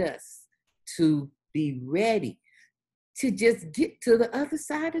get us to be ready to just get to the other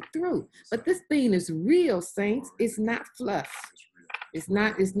side of through. But this thing is real, saints. It's not fluff. It's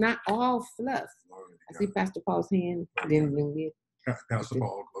not all fluff. I see Pastor Paul's hand. Then we Pastor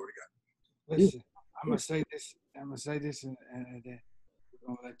Paul, glory to God. Listen, I'm gonna say this, and then we're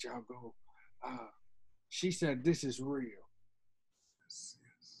gonna let y'all go. She said this is real.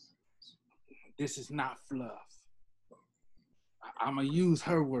 This is not fluff. I'm gonna use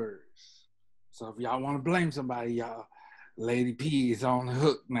her words. So if y'all want to blame somebody, y'all, Lady P is on the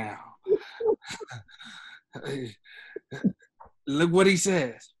hook now. Look what he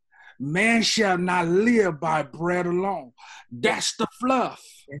says. Man shall not live by bread alone. That's the fluff.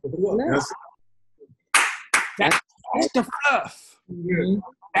 That's the fluff. Mm-hmm.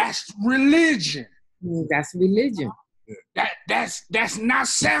 That's religion. That's religion. That's not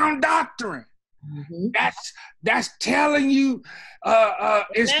sound doctrine. Mm-hmm. That's telling you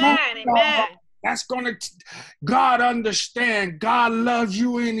it's Amen. That's gonna God understand. God loves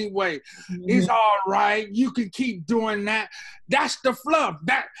you anyway. Mm-hmm. It's all right. You can keep doing that. That's the fluff.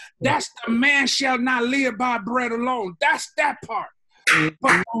 That's the man shall not live by bread alone. That's that part. Mm-hmm.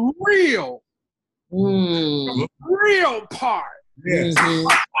 But the real part. Yes. Mm-hmm.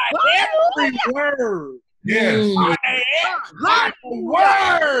 Every word. Yes. Every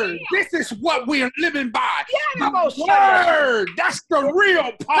word. This is what we are living by. The word. That's the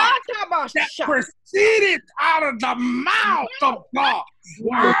real part. That proceeded out of the mouth of God.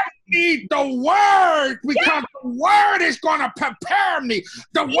 need the word because the word is going to prepare me.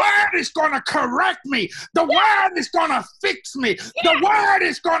 The word is going to correct me. The word is going to fix me. The word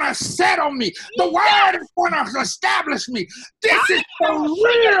is going to settle me. The word is going to establish me. This is the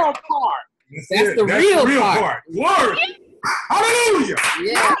real part. That's the real part. Word. Hallelujah.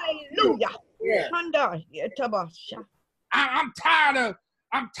 Yeah. Hallelujah. Yeah. I'm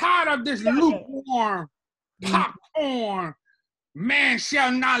tired of this lukewarm popcorn. Man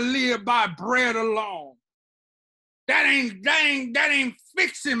shall not live by bread alone. That ain't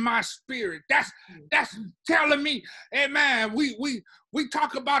fixing my spirit. That's telling me, hey man, we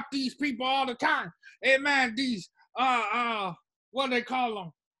talk about these people all the time. Hey man, these what they call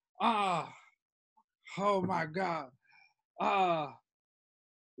them? Oh my God.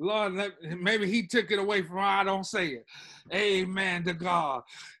 Lord, maybe he took it away from I don't say it. Amen to God.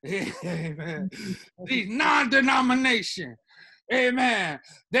 Amen. These non-denomination. Amen.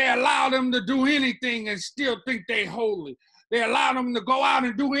 They allow them to do anything and still think they holy. They allow them to go out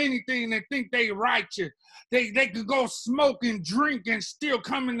and do anything and think they righteous. They could go smoke and drink and still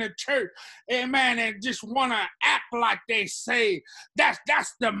come into church, amen, and just want to act like they say. That's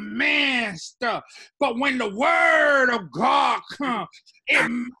the man stuff. But when the word of God comes, it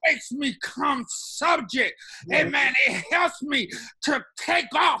makes me come subject. Amen. It helps me to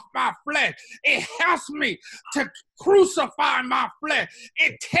take off my flesh. It helps me to crucify my flesh.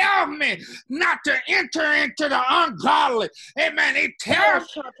 It tells me not to enter into the ungodly. Amen. It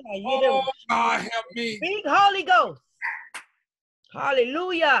tells me, oh, God help me. Big Holy Ghost.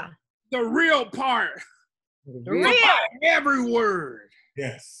 Hallelujah. The real part. The real. Every word.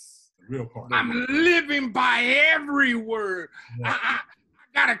 Yes. The real part. I'm living by every word. Yeah. I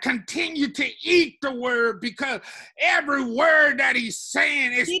gotta continue to eat the word because every word that he's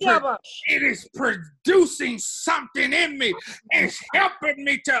saying is it is producing something in me. It's helping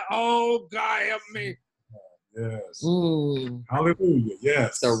me to, oh God help me. Yes. Hallelujah.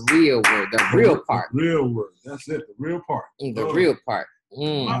 Yes. The real word. The real part. The real word. That's it. The real part. The real part.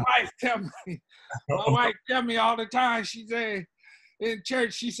 My wife tell me all the time. She said in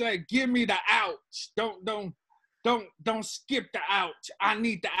church, she said, "Give me the ouch. Don't skip the ouch. I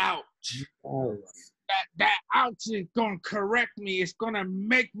need the ouch. Oh. That ouch is gonna correct me. It's gonna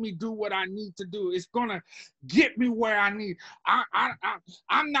make me do what I need to do. It's gonna get me where I need.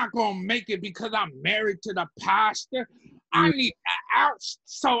 I'm not gonna make it because I'm married to the pastor. I need the ouch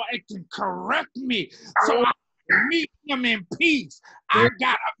so it can correct me. So I can meet him in peace. I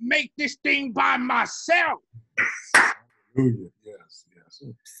gotta make this thing by myself." Hallelujah. Yes.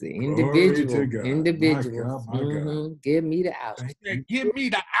 Individual. My God. Give me the ouch. Give me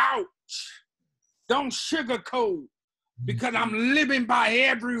the ouch. Don't sugarcoat because I'm living by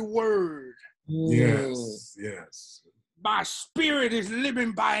every word. Yes. My spirit is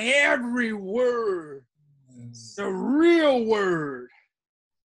living by every word. Yes. The real word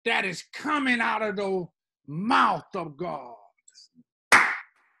that is coming out of the mouth of God.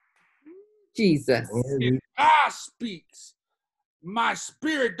 Jesus. If God speaks, my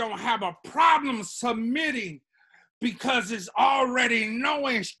spirit don't have a problem submitting because it's already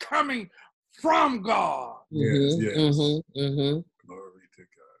knowing it's coming from God. Yes. Mm-hmm. Glory to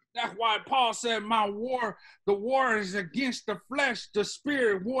God. That's why Paul said, the war is against the flesh, the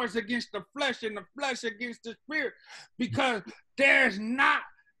spirit wars against the flesh, and the flesh against the spirit. Because there's not,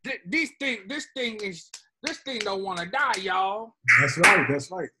 this thing don't want to die, y'all. That's right.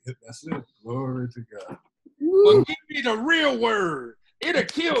 That's it. Glory to God. But give me the real word. It'll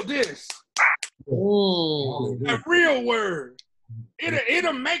kill this. The real word.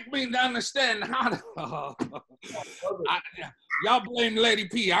 It'll make me understand how to. Y'all blame Lady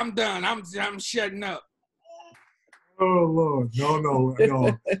P. I'm done. I'm shutting up. Oh Lord, no.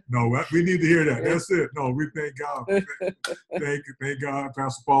 We need to hear that. That's it. No, we thank God. Thank God,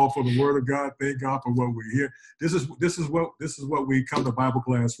 Pastor Paul, for the Word of God. Thank God for what we hear. This is what we come to Bible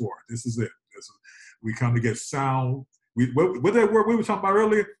class for. This is it. We come to get sound. What that word we were talking about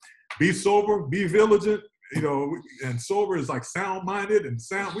earlier? Be sober, be vigilant. And sober is like sound-minded and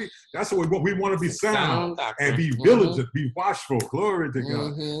sound. That's what we want to be sound and be vigilant, be watchful. Glory to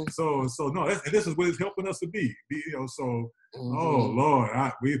God. So no, and this is what it's helping us to be. Oh Lord,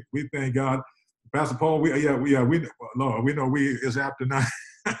 we thank God, Pastor Paul. We Lord, we know it's after 9.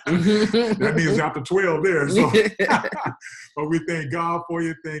 That means after 12 there. So, but we thank God for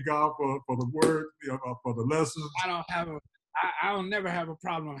you. Thank God for the word, for the lessons. I'll never have a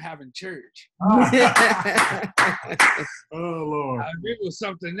problem having church. Oh Lord! If it was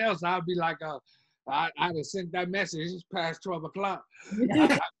something else, I'd be like, I'd have sent that message. It's past 12 o'clock.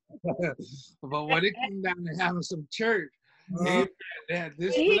 But when it came down to having some church, Amen. That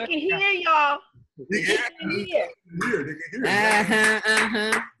this He bless can God. hear y'all. They He can can hear. hear. They can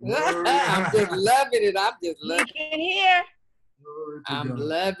hear. I'm just loving it. I'm just He loving can hear. Glory to I'm God.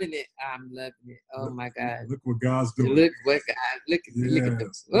 loving it. I'm loving it. Oh my God. Look what God's doing. Look what God, look at them.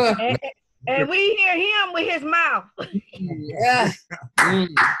 Yes. Oh, And we hear him with his mouth. yeah. Mm.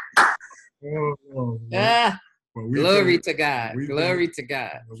 Oh, well, Ah, well, we glory thank- to God. we Glory thank- to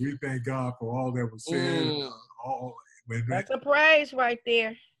God. we thank God for all that was said. Mm. All, That's a praise right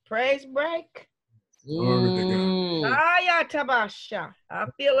there. Praise break. Glory to God. Mm. Aya tabasha. I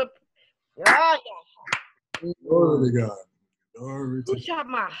feel it. Aya. Glory to God. Glory to God.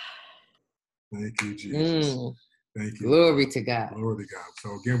 Ushama. Thank you, Jesus. Mm. Thank you. Glory to God. Glory to God.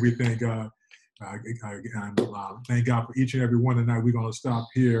 So again, we thank God. Thank God for each and every one tonight. We're going to stop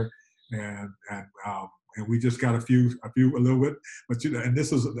here, and we just got a little bit. But and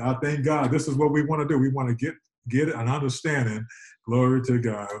this is, I thank God. This is what we want to do. We want to get an understanding. Glory to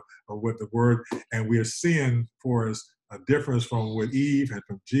God of what the word, and we are seeing for us a difference from with Eve and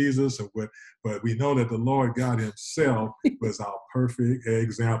from Jesus, but we know that the Lord God Himself was our perfect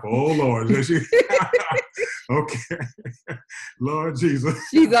example. Oh Lord, okay, Lord Jesus.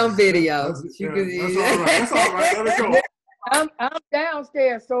 She's on video. That's, She yeah, can- that's all right. That's all right. Let it go. I'm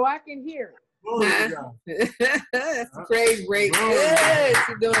downstairs so I can hear it. Glory to God. That's a praise break. Glory. Yeah,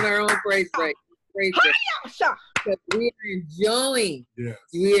 she's doing her own praise break. Praise break. Sha. Because we're enjoying. Yes.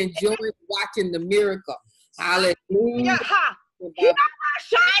 We're enjoying watching the miracle. Hallelujah. Ha.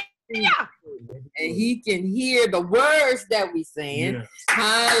 And He can hear the words that we saying. Yes.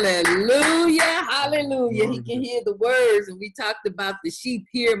 Hallelujah. Hallelujah. Glory He to can hear the words. And we talked about the sheep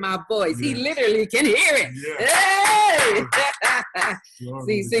hear my voice. He Yes. literally can hear it. Yes. Hey!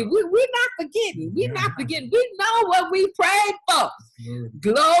 Glory see, to God. we're not forgetting. We're not forgetting. We know what we prayed for. Glory to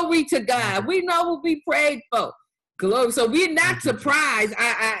Glory to God. We know what we prayed for. Glory. So we're not Thank you, surprised.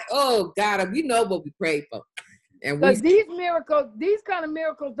 Oh God, we know what we prayed for. And we Because these miracles, these kind of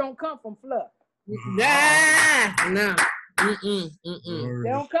miracles don't come from fluff. no. Mm-mm, mm-mm, Glory They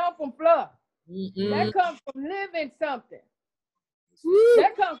to don't come from fluff. mm-mm. That comes from living something. Woo.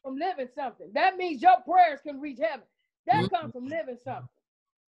 That comes from living something. That means your prayers can reach heaven. That Mhm. comes from living something.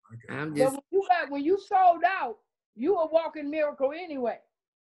 I'm But just when you sold out, you a walking miracle anyway.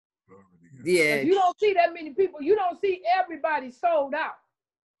 Glory to God. yeah. 'Cause you don't see that many people. You don't see everybody sold out.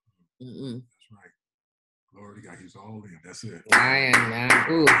 Mm-mm. That's right. Glory to God. He's all in. That's it. I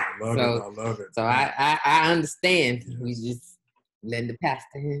am. Ooh. I love So- it. I love it. So I understand. Yes. We just letting the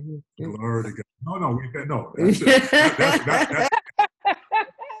pastor. Glory to God. No, we can't. No, that's it. That's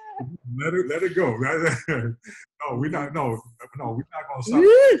let it go. No, we're not. No, we're not gonna stop. We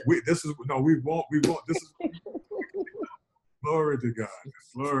won't. This is glory to God.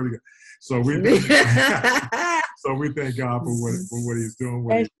 Glory to God. So we thank God for what He's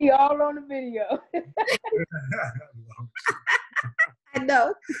doing. And she all on the video. I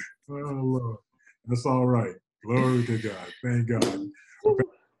know. Oh Lord, that's all right. Glory to God. Thank God.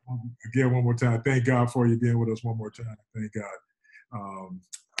 Again, one more time. Thank God for you being with us one more time. Thank God.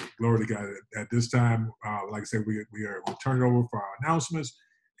 Glory to God. At this time, like I said, we'll turn it over for our announcements,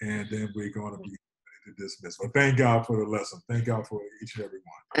 and then we're going to be ready to dismiss. But thank God for the lesson. Thank God for each and every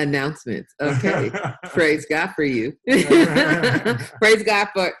one. Announcements. Okay. Praise God for you. Praise God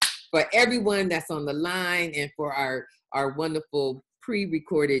for everyone that's on the line and for our wonderful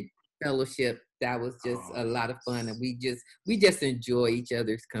pre-recorded fellowship. That was just a lot of fun, and we just enjoy each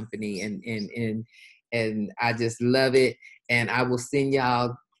other's company, and I just love it. And I will send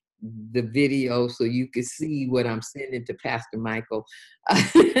y'all the video so you can see what I'm sending to Pastor Michael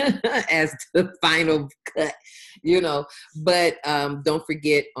as the final cut, But don't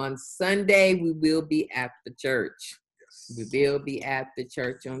forget, on Sunday we will be at the church. We will be at the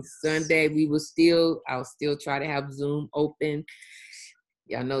church on Sunday. I'll still try to have Zoom open.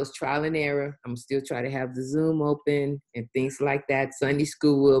 Y'all know it's trial and error. I'm still trying to have the Zoom open and things like that. Sunday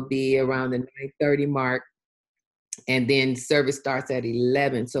school will be around the 9:30 mark. And then service starts at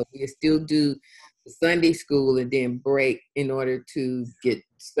 11. So we still do the Sunday school and then break in order to get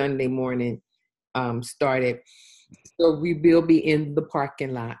Sunday morning started. So we will be in the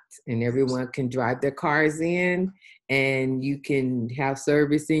parking lot, and everyone can drive their cars in, and you can have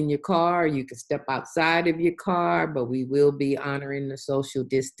service in your car. You can step outside of your car, but we will be honoring the social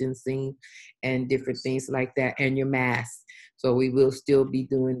distancing and different things like that, and your mask. So we will still be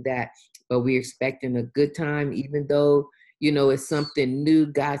doing that, but we're expecting a good time, even though, it's something new.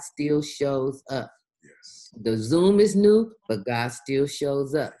 God still shows up. Yes. The Zoom is new, but God still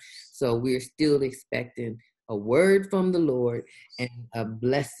shows up. So we're still expecting a word from the Lord and a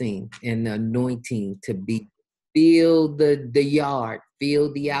blessing and anointing to be Fill the yard,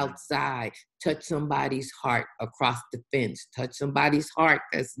 fill the outside, touch somebody's heart across the fence, touch somebody's heart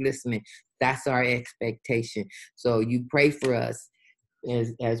that's listening. That's our expectation. So you pray for us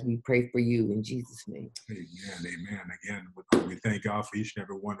as we pray for you in Jesus' name. Amen. Amen. Again, we thank God for each and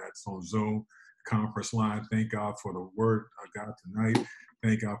every one that's on Zoom conference line. Thank God for the word of God tonight.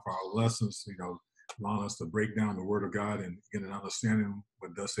 Thank God for our lessons, allowing us to break down the word of God and get an understanding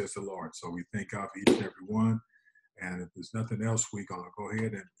what thus says the Lord. So we thank God for each and every one. And if there's nothing else, we're going to go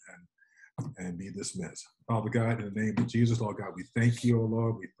ahead and be dismissed. Father God, in the name of Jesus, Lord God, we thank you, oh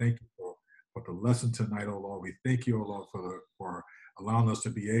Lord. We thank you for the lesson tonight, oh Lord. We thank you, oh Lord, for allowing us to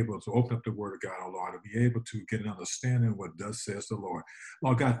be able to open up the word of God, oh Lord, to be able to get an understanding of what thus says the Lord.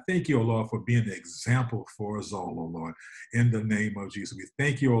 Lord God, thank you, oh Lord, for being an example for us all, oh Lord, in the name of Jesus. We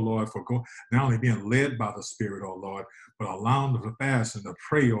thank you, oh Lord, for not only being led by the Spirit, oh Lord, but allowing them to fast and to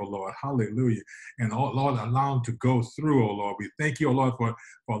pray, oh Lord, hallelujah. And oh Lord, allow them to go through, oh Lord. We thank you, oh Lord, for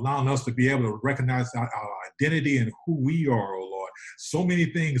allowing us to be able to recognize our identity and who we are, oh Lord. So many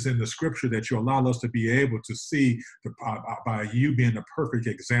things in the scripture that you allow us to be able to see by you being the perfect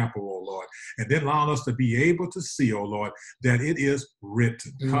example, oh Lord. And then allowing us to be able to see, oh Lord, that it is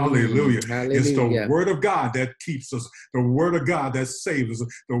written. Hallelujah. It's the word of God that keeps us, the word of God that saves us,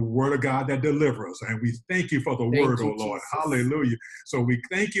 the word of God that delivers us. And we thank you for the word, oh Lord. Jesus. Hallelujah. So we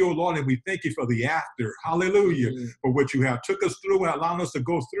thank you, oh Lord, and we thank you for the after. Hallelujah. For what you have took us through and allowing us to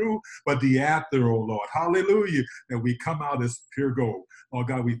go through, but the after, oh Lord. Hallelujah. That we come out as pure gold. Lord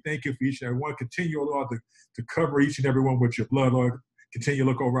God, we thank you for each and every one. Continue, oh Lord, to cover each and every one with your blood, Lord. Continue to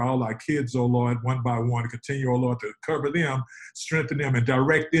look over all our kids, oh Lord, one by one. Continue, oh Lord, to cover them, strengthen them, and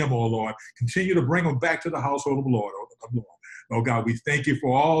direct them, oh Lord. Continue to bring them back to the household of the Lord, oh Lord. Oh God, we thank you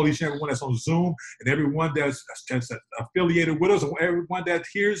for all each and everyone that's on Zoom and everyone that's affiliated with us and everyone that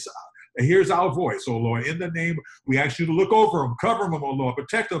hears our voice, oh Lord. In the name, we ask you to look over them, cover them, oh Lord,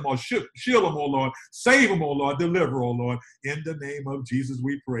 protect them, oh shield them, oh Lord, save them, oh Lord, deliver, oh Lord. In the name of Jesus,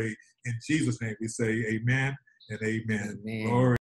 we pray. In Jesus' name, we say amen and amen. Amen. Glory.